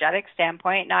energetic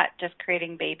standpoint, not just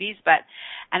creating babies, but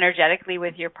energetically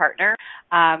with your partner.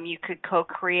 You could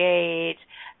co-create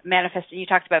manifesting. You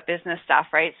talked about business stuff,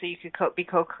 right? So you could be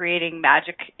co-creating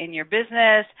magic in your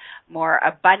business, more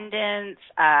abundance,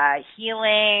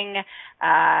 healing.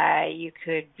 You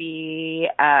could be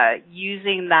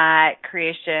using that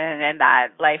creation and that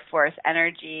life force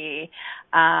energy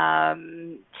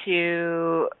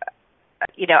to,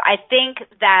 I think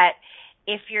that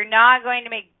if you're not going to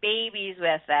make babies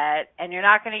with it and you're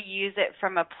not going to use it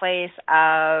from a place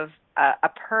of a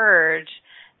purge,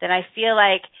 then I feel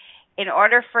like in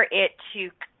order for it to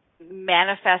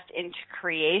manifest into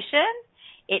creation,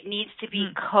 it needs to be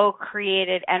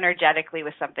co-created energetically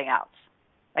with something else.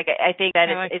 Like I think that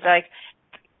it's like,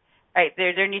 right,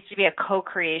 there needs to be a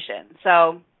co-creation.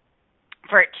 So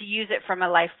to use it from a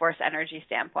life force energy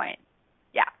standpoint.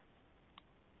 Yeah.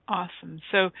 Awesome.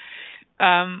 So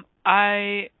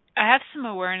I have some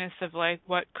awareness of like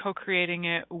what co-creating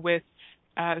it with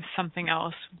something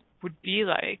else would be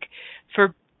like.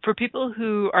 For people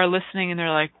who are listening and they're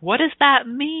like, what does that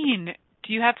mean?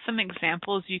 Do you have some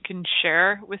examples you can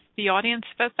share with the audience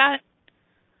about that?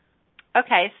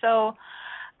 Okay, so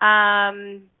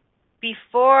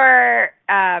before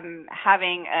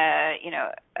having a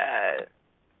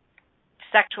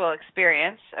sexual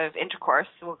experience of intercourse,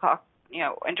 we'll call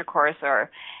intercourse,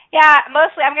 or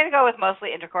mostly I'm going to go with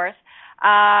mostly intercourse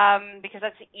because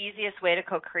that's the easiest way to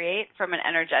co-create from an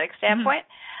energetic standpoint.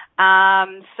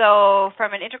 So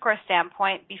from an intercourse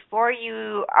standpoint, before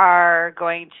you are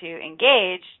going to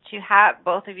engage, to have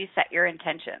both of you set your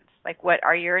intentions. Like, what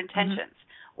are your intentions?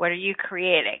 What are you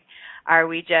creating? Are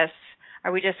we just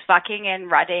fucking and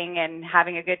rutting and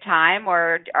having a good time,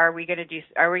 or are we going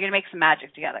to make some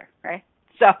magic together, right?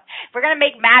 So if we're going to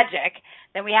make magic,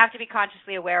 then we have to be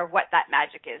consciously aware of what that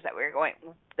magic is that we're going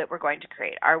to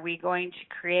create. Are we going to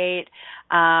create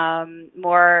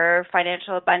more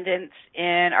financial abundance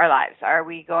in our lives? Are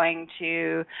we going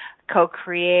to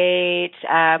co-create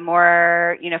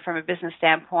more, from a business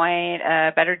standpoint,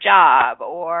 a better job?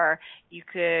 Or you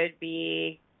could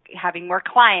be having more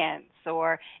clients.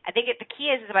 Or I think the key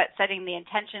is about setting the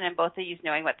intention and both of you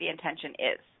knowing what the intention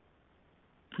is.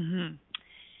 Mm-hmm.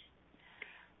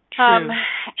 True.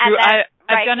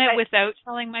 I've done it without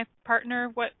telling my partner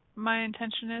what my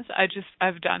intention is.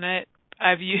 I've done it.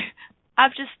 I've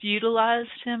just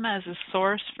utilized him as a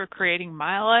source for creating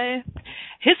my life.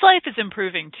 His life is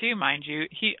improving too, mind you.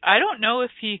 I don't know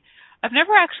if I've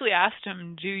never actually asked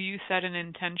him, do you set an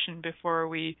intention before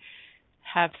we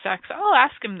have sex? I'll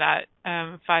ask him that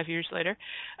 5 years later.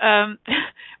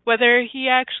 Whether he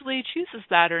actually chooses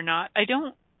that or not, I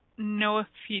don't know if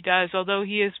he does, although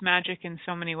he is magic in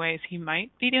so many ways. He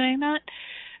might be doing that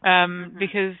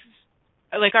because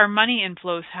like our money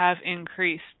inflows have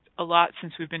increased a lot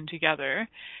since we've been together,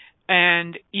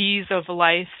 and ease of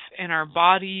life in our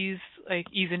bodies, like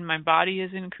ease in my body,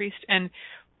 has increased. And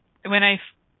when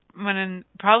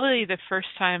probably the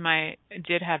first time I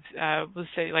did have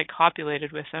let's say like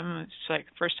copulated with him, it's like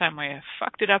first time I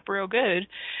fucked it up real good.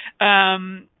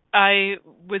 I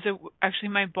was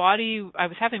I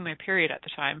was having my period at the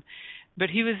time, but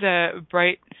he was a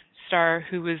bright star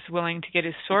who was willing to get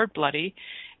his sword bloody,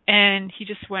 and he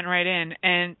just went right in,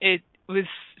 and it was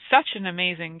such an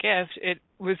amazing gift. It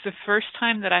was the first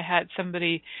time that I had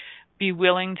somebody be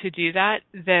willing to do that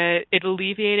it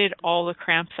alleviated all the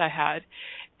cramps I had,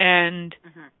 and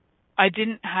I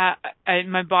didn't have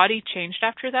my body changed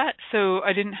after that, so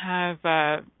I didn't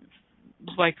have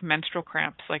like menstrual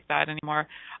cramps like that anymore.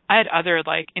 I had other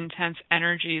like intense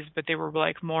energies, but they were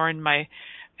like more in my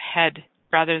head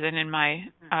rather than in my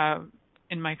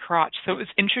crotch. So it was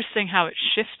interesting how it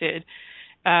shifted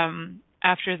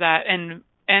after that.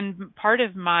 And part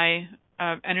of my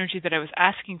energy that I was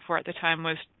asking for at the time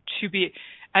was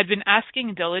I'd been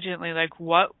asking diligently, like,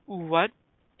 what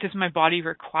does my body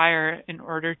require in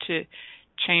order to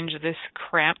change this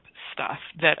cramp stuff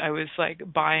that I was like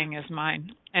buying as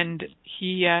mine? And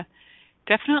he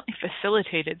definitely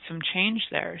facilitated some change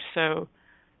there. So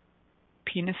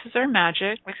penises are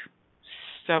magic.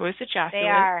 So is ejaculate. They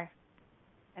are.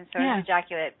 And so is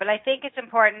ejaculate. But I think it's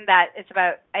important that it's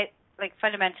about,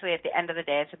 fundamentally at the end of the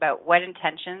day, it's about what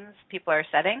intentions people are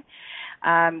setting.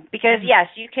 Because yes,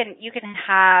 you can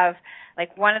have,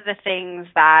 like, one of the things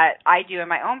that I do in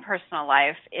my own personal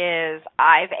life is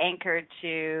I've anchored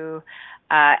to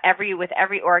with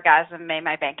every orgasm, may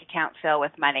my bank account fill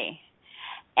with money.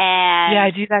 And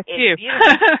I do that too.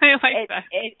 I like that.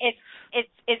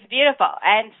 It's beautiful,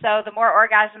 and so the more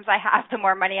orgasms I have, the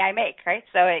more money I make, right?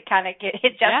 So it kind of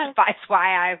justifies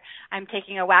why I'm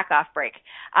taking a whack off break.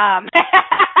 Exactly.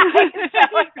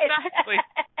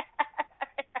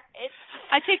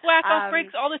 I take whack off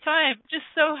breaks all the time. Just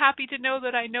so happy to know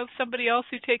that I know somebody else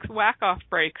who takes whack off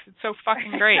breaks. It's so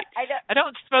fucking great. I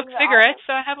don't smoke cigarettes,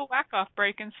 so I have a whack off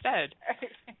break instead.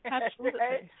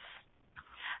 Absolutely.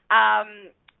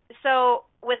 So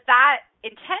with that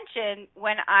intention,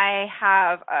 when I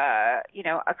have a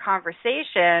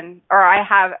conversation, or I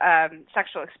have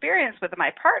sexual experience with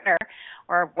my partner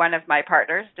or one of my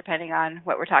partners, depending on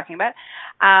what we're talking about,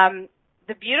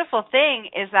 the beautiful thing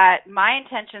is that my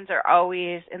intentions are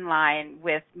always in line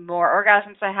with more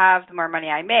orgasms I have, the more money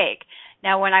I make.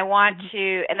 Now, when I want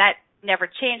to, and that never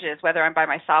changes whether I'm by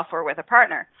myself or with a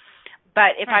partner,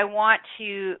 but if I want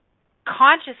to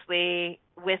consciously,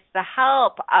 with the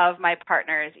help of my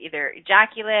partners, either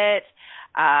ejaculate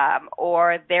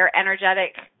or their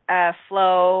energetic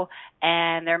flow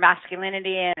and their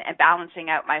masculinity and balancing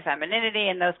out my femininity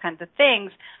and those kinds of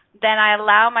things, then I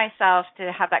allow myself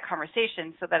to have that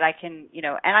conversation so that I can,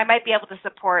 and I might be able to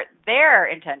support their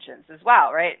intentions as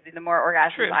well, right? The more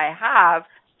orgasms True. I have,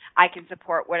 I can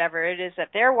support whatever it is that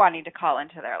they're wanting to call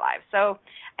into their lives. So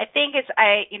I think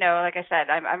like I said,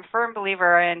 I'm a firm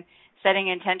believer in setting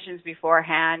intentions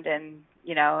beforehand and,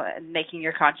 and making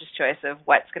your conscious choice of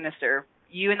what's going to serve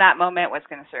you in that moment, what's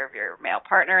going to serve your male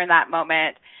partner in that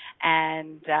moment,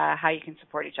 and how you can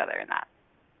support each other in that.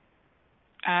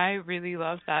 I really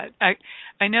love that.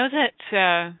 I know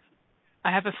that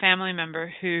I have a family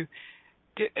member who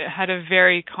had a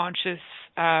very conscious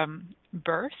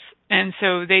birth, and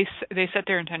so they set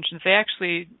their intentions. They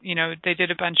actually, they did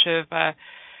a bunch of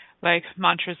like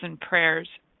mantras and prayers,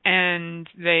 and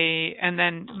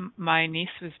then my niece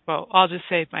was, well, I'll just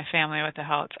say my family, what the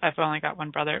hell, I've only got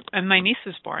one brother, and my niece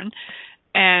was born,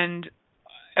 and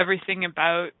everything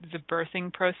about the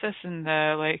birthing process and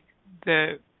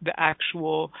the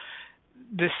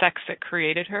sex that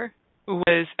created her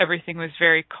everything was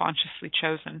very consciously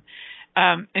chosen.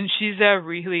 And she's a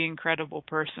really incredible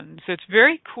person. So it's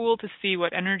very cool to see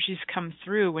what energies come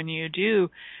through when you do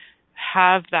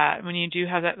have that,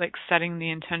 like setting the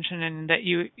intention, and that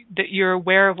you're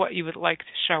aware of what you would like to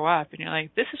show up, and you're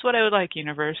like, this is what I would like,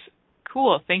 universe.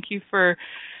 Cool. Thank you for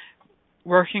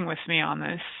working with me on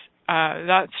this.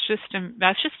 That's just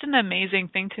an amazing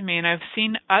thing to me. And I've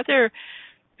seen other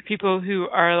people who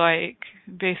are like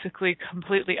basically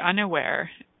completely unaware,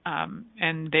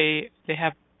 and they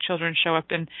have children show up,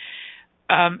 and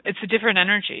it's a different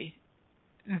energy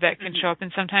that can show up.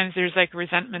 And sometimes there's like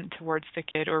resentment towards the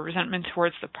kid or resentment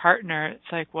towards the partner.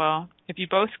 It's like, well, if you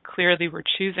both clearly were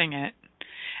choosing it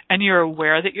and you're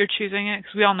aware that you're choosing it,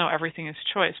 because we all know everything is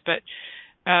choice, but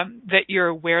that you're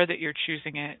aware that you're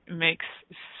choosing it makes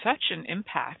such an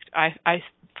impact. I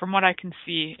from what I can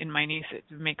see in my niece, it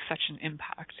makes such an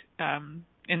impact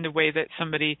in the way that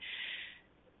somebody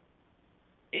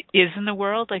is in the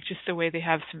world, like just the way they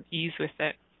have some ease with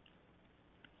it.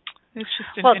 It's just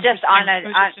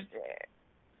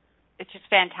it's just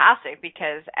fantastic,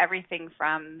 because everything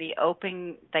from the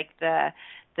open, like the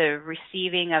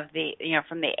receiving of the,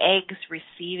 from the eggs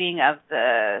receiving of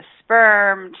the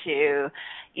sperm to,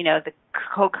 the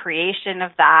co-creation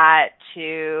of that,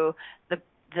 to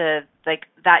the like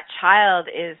that child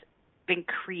is being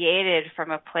created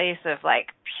from a place of like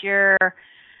pure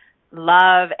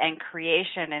love and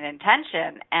creation and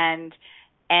intention. And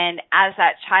as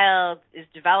that child is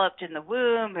developed in the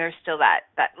womb, there's still that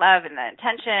love and the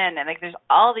intention. And like there's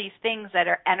all these things that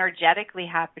are energetically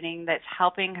happening that's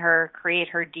helping her create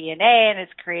her DNA, and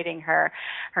it's creating her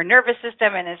nervous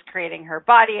system, and it's creating her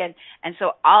body. And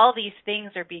so all these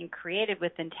things are being created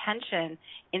with intention,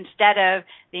 instead of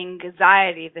the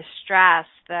anxiety, the stress,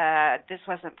 this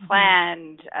wasn't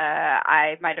planned.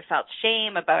 I might have felt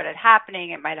shame about it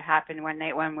happening. It might have happened one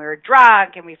night when we were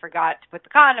drunk and we forgot to put the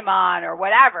condom on, or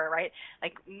whatever, right?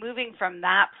 Like moving from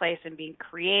that place and being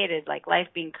created, like life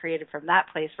being created from that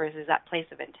place versus that place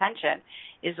of intention,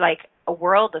 is like a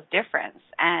world of difference.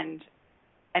 And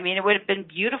I mean, it would have been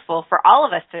beautiful for all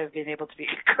of us to have been able to be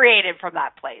created from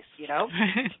that place,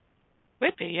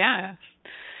 Would be, yeah.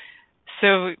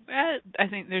 So I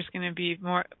think there's going to be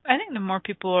more. I think the more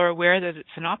people are aware that it's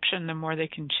an option, the more they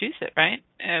can choose it, right?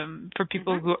 For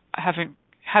people who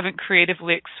haven't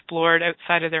creatively explored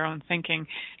outside of their own thinking,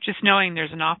 just knowing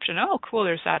there's an option. Oh, cool,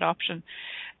 there's that option.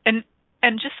 And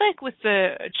just like with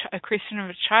the creation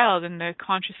of a child and the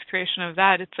conscious creation of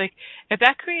that, it's like if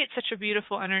that creates such a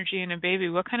beautiful energy in a baby,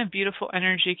 what kind of beautiful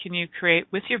energy can you create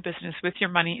with your business, with your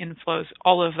money inflows,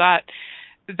 all of that?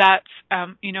 That's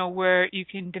where you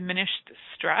can diminish the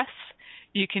stress,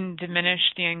 you can diminish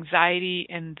the anxiety,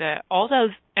 and all those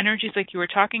energies like you were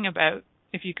talking about.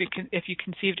 If you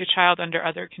conceived a child under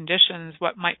other conditions,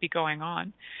 what might be going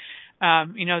on?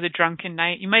 The drunken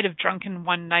night. You might have drunken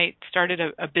one night, started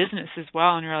a business as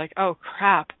well, and you're like, oh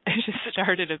crap, I just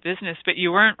started a business, but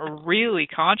you weren't really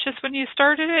conscious when you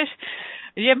started it.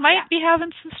 You might be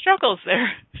having some struggles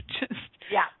there.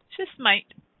 Just might.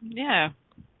 Yeah.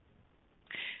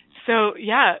 So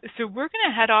we're going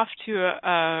to head off to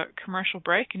a commercial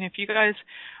break, and if you guys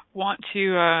want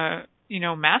to,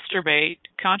 masturbate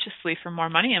consciously for more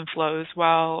money inflows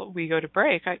while we go to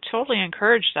break, I totally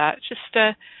encourage that. Just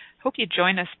hope you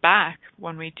join us back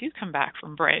when we do come back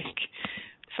from break.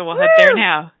 So we'll head there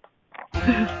now.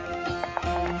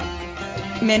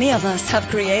 Many of us have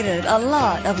created a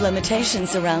lot of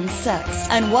limitations around sex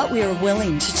and what we are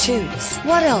willing to choose.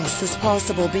 What else is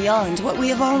possible beyond what we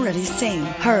have already seen,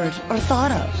 heard, or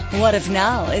thought of? What if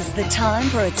now is the time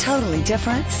for a totally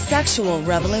different sexual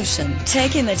revolution,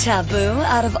 taking the taboo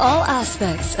out of all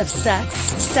aspects of sex,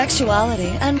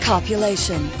 sexuality, and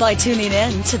copulation by tuning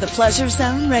in to the Pleasure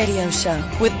Zone radio show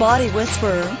with body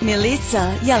whisperer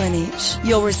Milica Jelenic.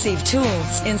 You'll receive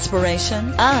tools,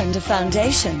 inspiration, and a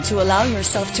foundation to allow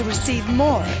yourself to receive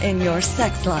more in your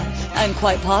sex life and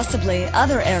quite possibly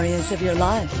other areas of your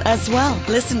life as well.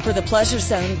 Listen for the Pleasure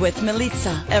Zone with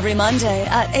Milica every Monday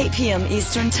at 8 p.m.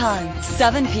 Eastern Time,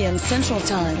 7 p.m. Central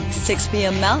Time, 6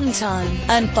 p.m. Mountain Time,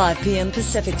 and 5 p.m.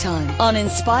 Pacific Time on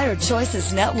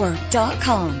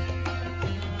InspiredChoicesNetwork.com.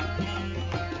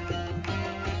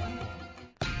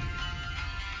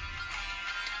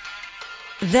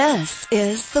 This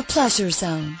is the Pleasure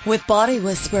Zone with body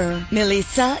whisperer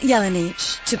Milica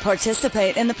Jelenic. To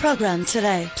participate in the program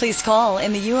today, please call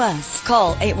in the U.S.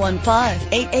 Call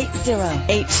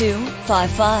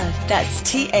 815-880-8255. That's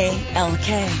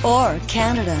TALK. Or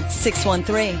Canada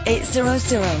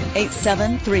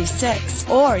 613-800-8736.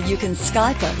 Or you can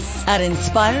Skype us at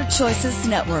Inspired Choices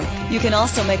Network. You can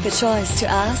also make the choice to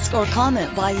ask or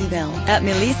comment by email at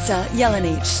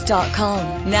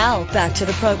milicajelenic.com. Now back to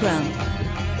the program.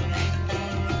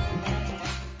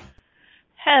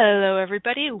 Hello,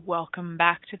 everybody. Welcome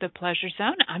back to the Pleasure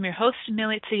Zone. I'm your host,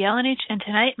 Milica Jelenic, and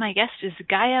tonight my guest is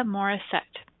Gaia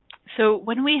Morrissette. So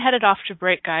when we headed off to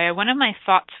break, Gaia, one of my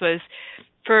thoughts was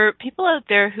for people out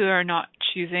there who are not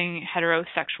choosing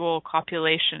heterosexual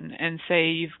copulation and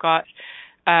say you've got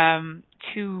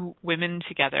two women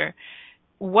together,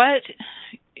 what,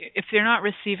 if they're not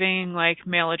receiving like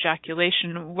male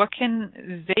ejaculation, what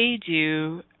can they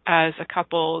do as a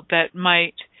couple that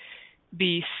might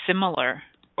be similar?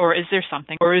 Or is there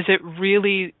something? Or is it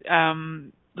really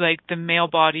like the male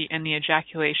body and the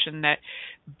ejaculation that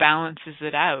balances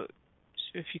it out?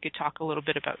 So if you could talk a little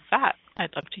bit about that,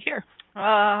 I'd love to hear.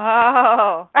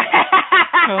 Oh.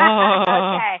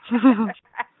 Okay. All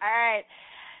right.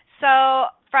 So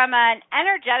from an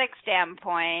energetic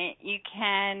standpoint, you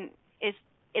can, as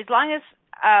long as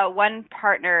one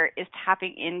partner is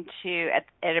tapping into at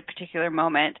a particular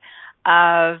moment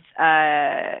of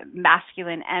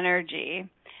masculine energy.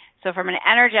 So from an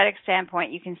energetic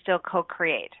standpoint, you can still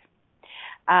co-create.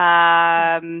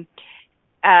 But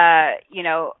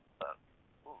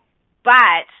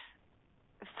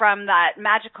from that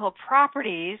magical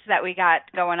properties that we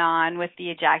got going on with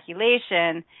the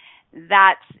ejaculation,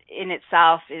 that's in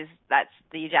itself that's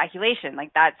the ejaculation.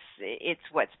 Like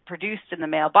it's what's produced in the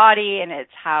male body, and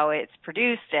it's how it's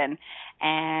produced,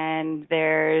 and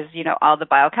there's, all the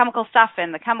biochemical stuff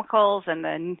and the chemicals and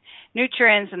the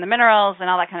nutrients and the minerals and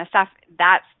all that kind of stuff.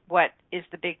 That's what is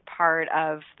the big part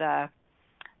of the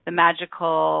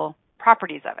magical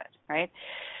properties of it, right?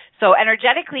 So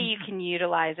energetically, you can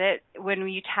utilize it when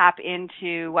you tap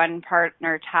into, one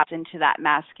partner taps into that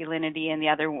masculinity and the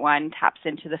other one taps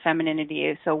into the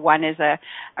femininity. So one is a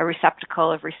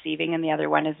receptacle of receiving and the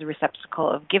other one is a receptacle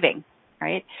of giving,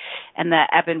 right? And the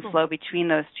ebb and flow between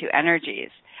those two energies.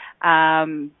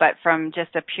 But from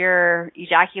just a pure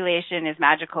ejaculation is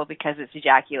magical because it's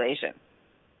ejaculation.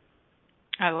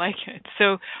 I like it.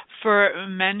 So for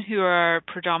men who are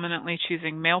predominantly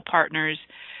choosing male partners,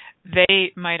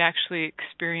 they might actually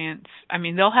experience,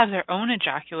 they'll have their own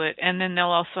ejaculate, and then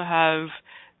they'll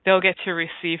get to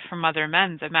receive from other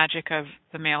men the magic of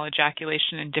the male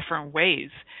ejaculation in different ways.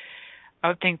 I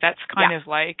would think that's kind of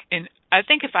like, and I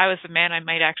think if I was a man, I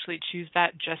might actually choose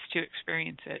that just to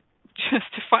experience it,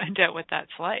 just to find out what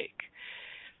that's like.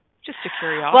 Just a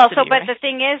curiosity. Well, but right? the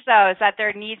thing is, though, is that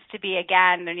there needs to be a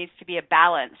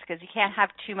balance, because you can't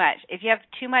have too much. If you have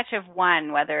too much of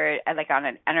one, whether like on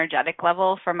an energetic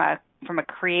level, from a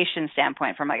creation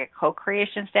standpoint, from like a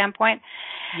co-creation standpoint,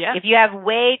 if you have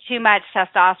way too much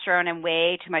testosterone and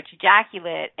way too much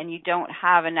ejaculate, and you don't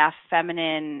have enough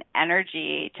feminine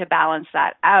energy to balance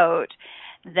that out,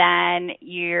 then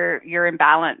you're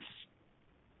imbalanced.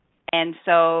 And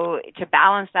so to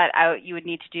balance that out, you would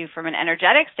need to do, from an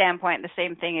energetic standpoint, the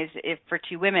same thing as if for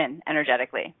two women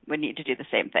energetically would need to do the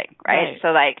same thing, right?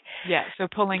 So so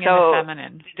pulling in the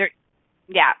feminine. The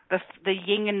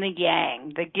yin and the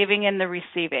yang, the giving and the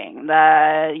receiving,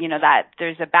 that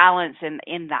there's a balance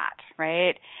in that,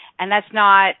 right? And that's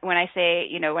not, when I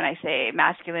say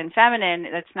masculine,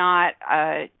 feminine, that's not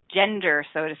a gender,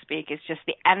 so to speak. It's just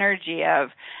the energy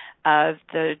of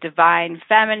the divine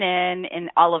feminine in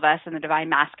all of us and the divine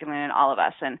masculine in all of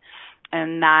us. And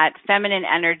that feminine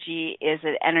energy is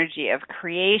an energy of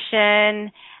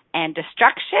creation and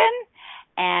destruction,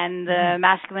 And the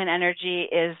masculine energy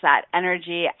is that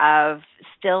energy of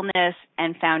stillness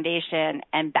and foundation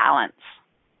and balance.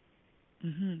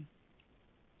 Mm-hmm.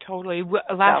 Totally.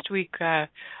 Last week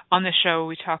on the show,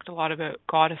 we talked a lot about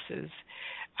goddesses.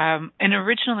 And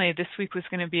originally this week was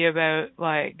going to be about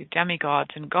like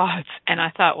demigods and gods. And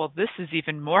I thought, well, this is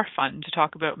even more fun to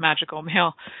talk about magical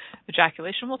male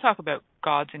ejaculation. We'll talk about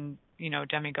gods and,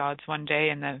 demigods one day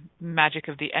and the magic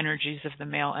of the energies of the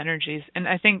male energies. And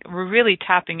I think we're really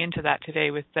tapping into that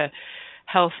today with the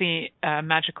healthy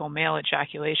magical male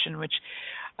ejaculation, which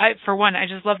I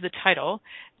just love the title.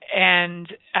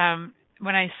 And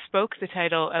when I spoke the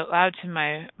title out loud to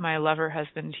my lover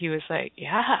husband, he was like,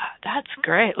 yeah, that's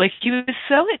great. Like, he was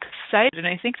so excited. And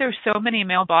I think there's so many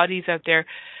male bodies out there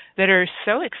that are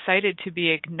so excited to be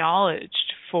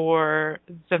acknowledged for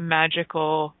the magic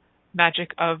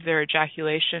of their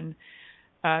ejaculation,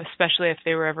 especially if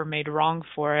they were ever made wrong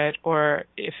for it, or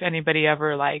if anybody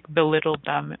ever like belittled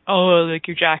them. Oh, like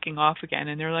you're jacking off again.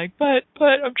 And they're like, but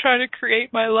I'm trying to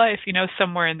create my life,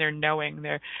 somewhere in their knowing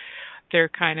they're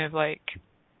kind of like,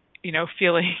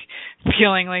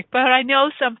 feeling like, but I know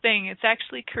something. It's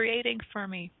actually creating for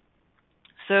me.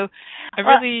 So I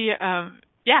really,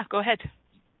 go ahead.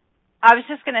 I was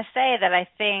just going to say that I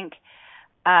think,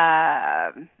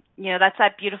 that's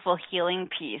that beautiful healing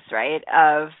piece, right?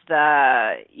 Of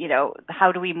the,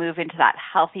 how do we move into that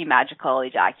healthy magical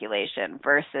ejaculation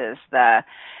versus the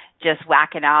just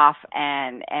whacking off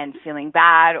and feeling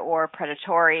bad or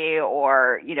predatory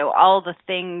or, all the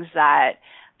things that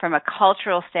from a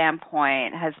cultural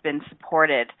standpoint has been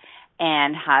supported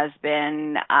and has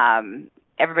been,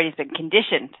 everybody's been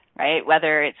conditioned, right?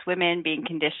 Whether it's women being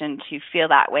conditioned to feel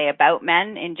that way about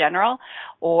men in general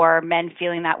or men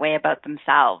feeling that way about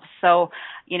themselves. So,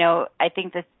 I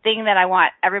think the thing that I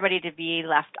want everybody to be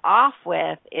left off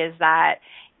with is that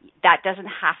doesn't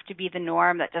have to be the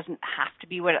norm. That doesn't have to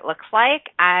be what it looks like.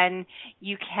 And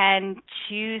you can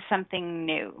choose something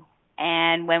new.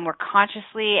 And when we're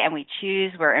consciously and we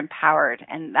choose, we're empowered.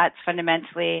 And that's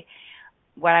fundamentally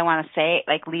what I want to say,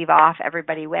 like leave off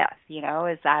everybody with,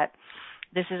 is that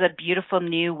this is a beautiful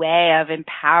new way of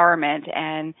empowerment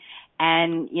and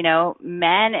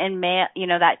men and male,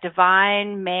 that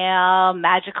divine male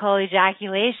magical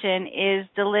ejaculation is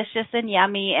delicious and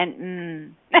yummy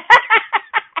and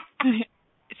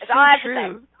It's so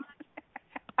true.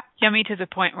 Yummy to the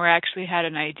point where I actually had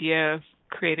an idea of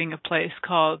creating a place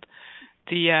called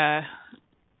it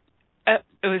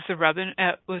was the Rub-In.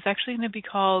 It was actually going to be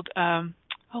called,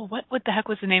 what the heck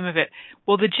was the name of it?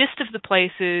 Well, the gist of the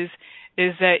place is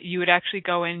that you would actually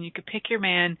go in, you could pick your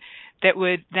man that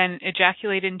would then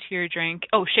ejaculate into your drink.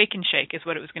 Oh, Shake and Shake is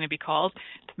what it was going to be called.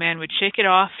 The man would shake it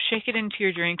off, shake it into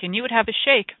your drink, and you would have a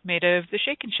shake made of the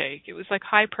Shake and Shake. It was like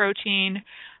high protein,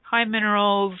 high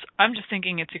minerals. I'm just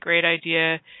thinking it's a great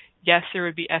idea. Yes, there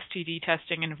would be STD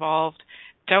testing involved.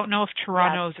 Don't know if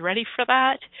Toronto's ready for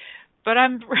that, but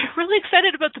I'm really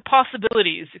excited about the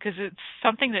possibilities because it's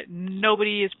something that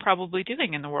nobody is probably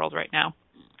doing in the world right now.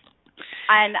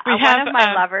 And one of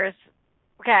my lovers,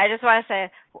 I just want to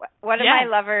say, one of my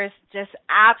lovers just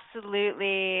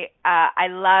absolutely, I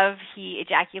love he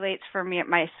ejaculates for me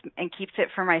and keeps it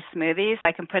for my smoothies.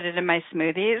 I can put it in my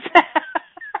smoothies.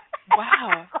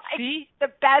 Wow. See? The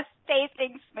best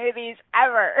tasting smoothies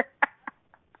ever.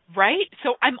 Right?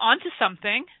 So I'm onto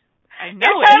something. I know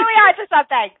You're totally onto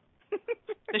something.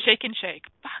 The Shake and Shake.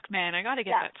 Fuck, man, I got to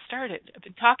get that started. I've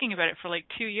been talking about it for like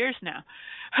 2 years now.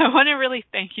 I want to really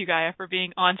thank you, Gaia, for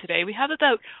being on today. We have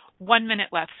about 1 minute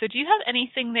left. So do you have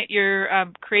anything that you're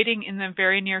creating in the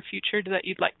very near future that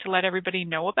you'd like to let everybody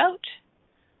know about?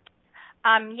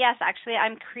 Yes, actually,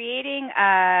 I'm creating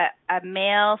a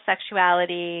male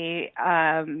sexuality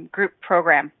group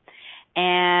program,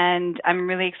 and I'm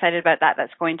really excited about that.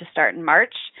 That's going to start in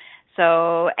March.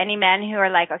 So any men who are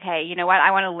like, okay, you know what,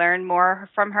 I want to learn more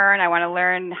from her and I want to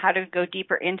learn how to go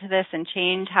deeper into this and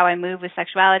change how I move with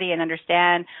sexuality and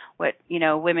understand what,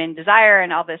 women desire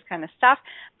and all this kind of stuff,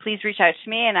 please reach out to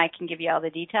me and I can give you all the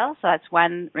details. So that's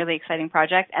one really exciting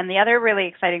project. And the other really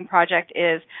exciting project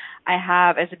is I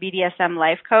have, as a BDSM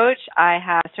life coach, I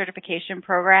have a certification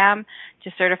program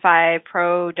to certify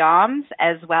pro doms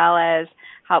as well as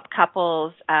help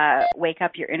couples wake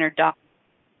up your inner dom.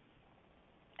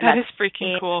 That is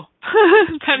freaking cool.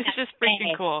 That is just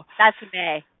freaking cool. That's in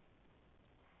May.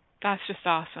 That's just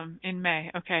awesome. In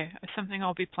May. Okay. Something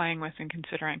I'll be playing with and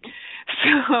considering.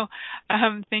 So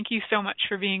thank you so much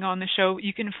for being on the show.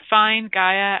 You can find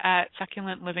Gaia at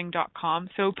succulentliving.com.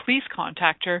 So please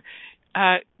contact her.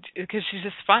 because she's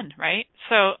just fun, right?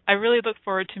 So I really look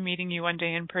forward to meeting you one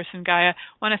day in person, Gaia. I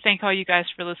want to thank all you guys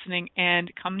for listening,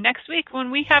 and come next week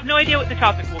when we have no idea what the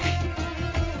topic will be.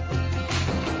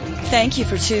 Thank you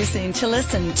for choosing to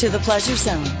listen to The Pleasure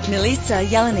Zone. Milica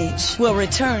Jelenic will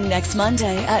return next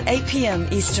Monday at 8 p.m.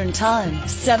 Eastern Time,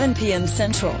 7 p.m.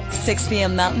 Central, 6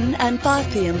 p.m. Mountain, and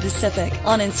 5 p.m. Pacific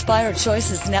on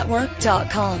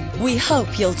InspiredChoicesNetwork.com. We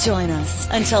hope you'll join us.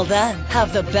 Until then,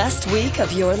 have the best week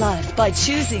of your life by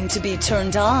choosing to be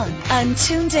turned on and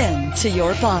tuned in to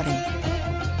your body.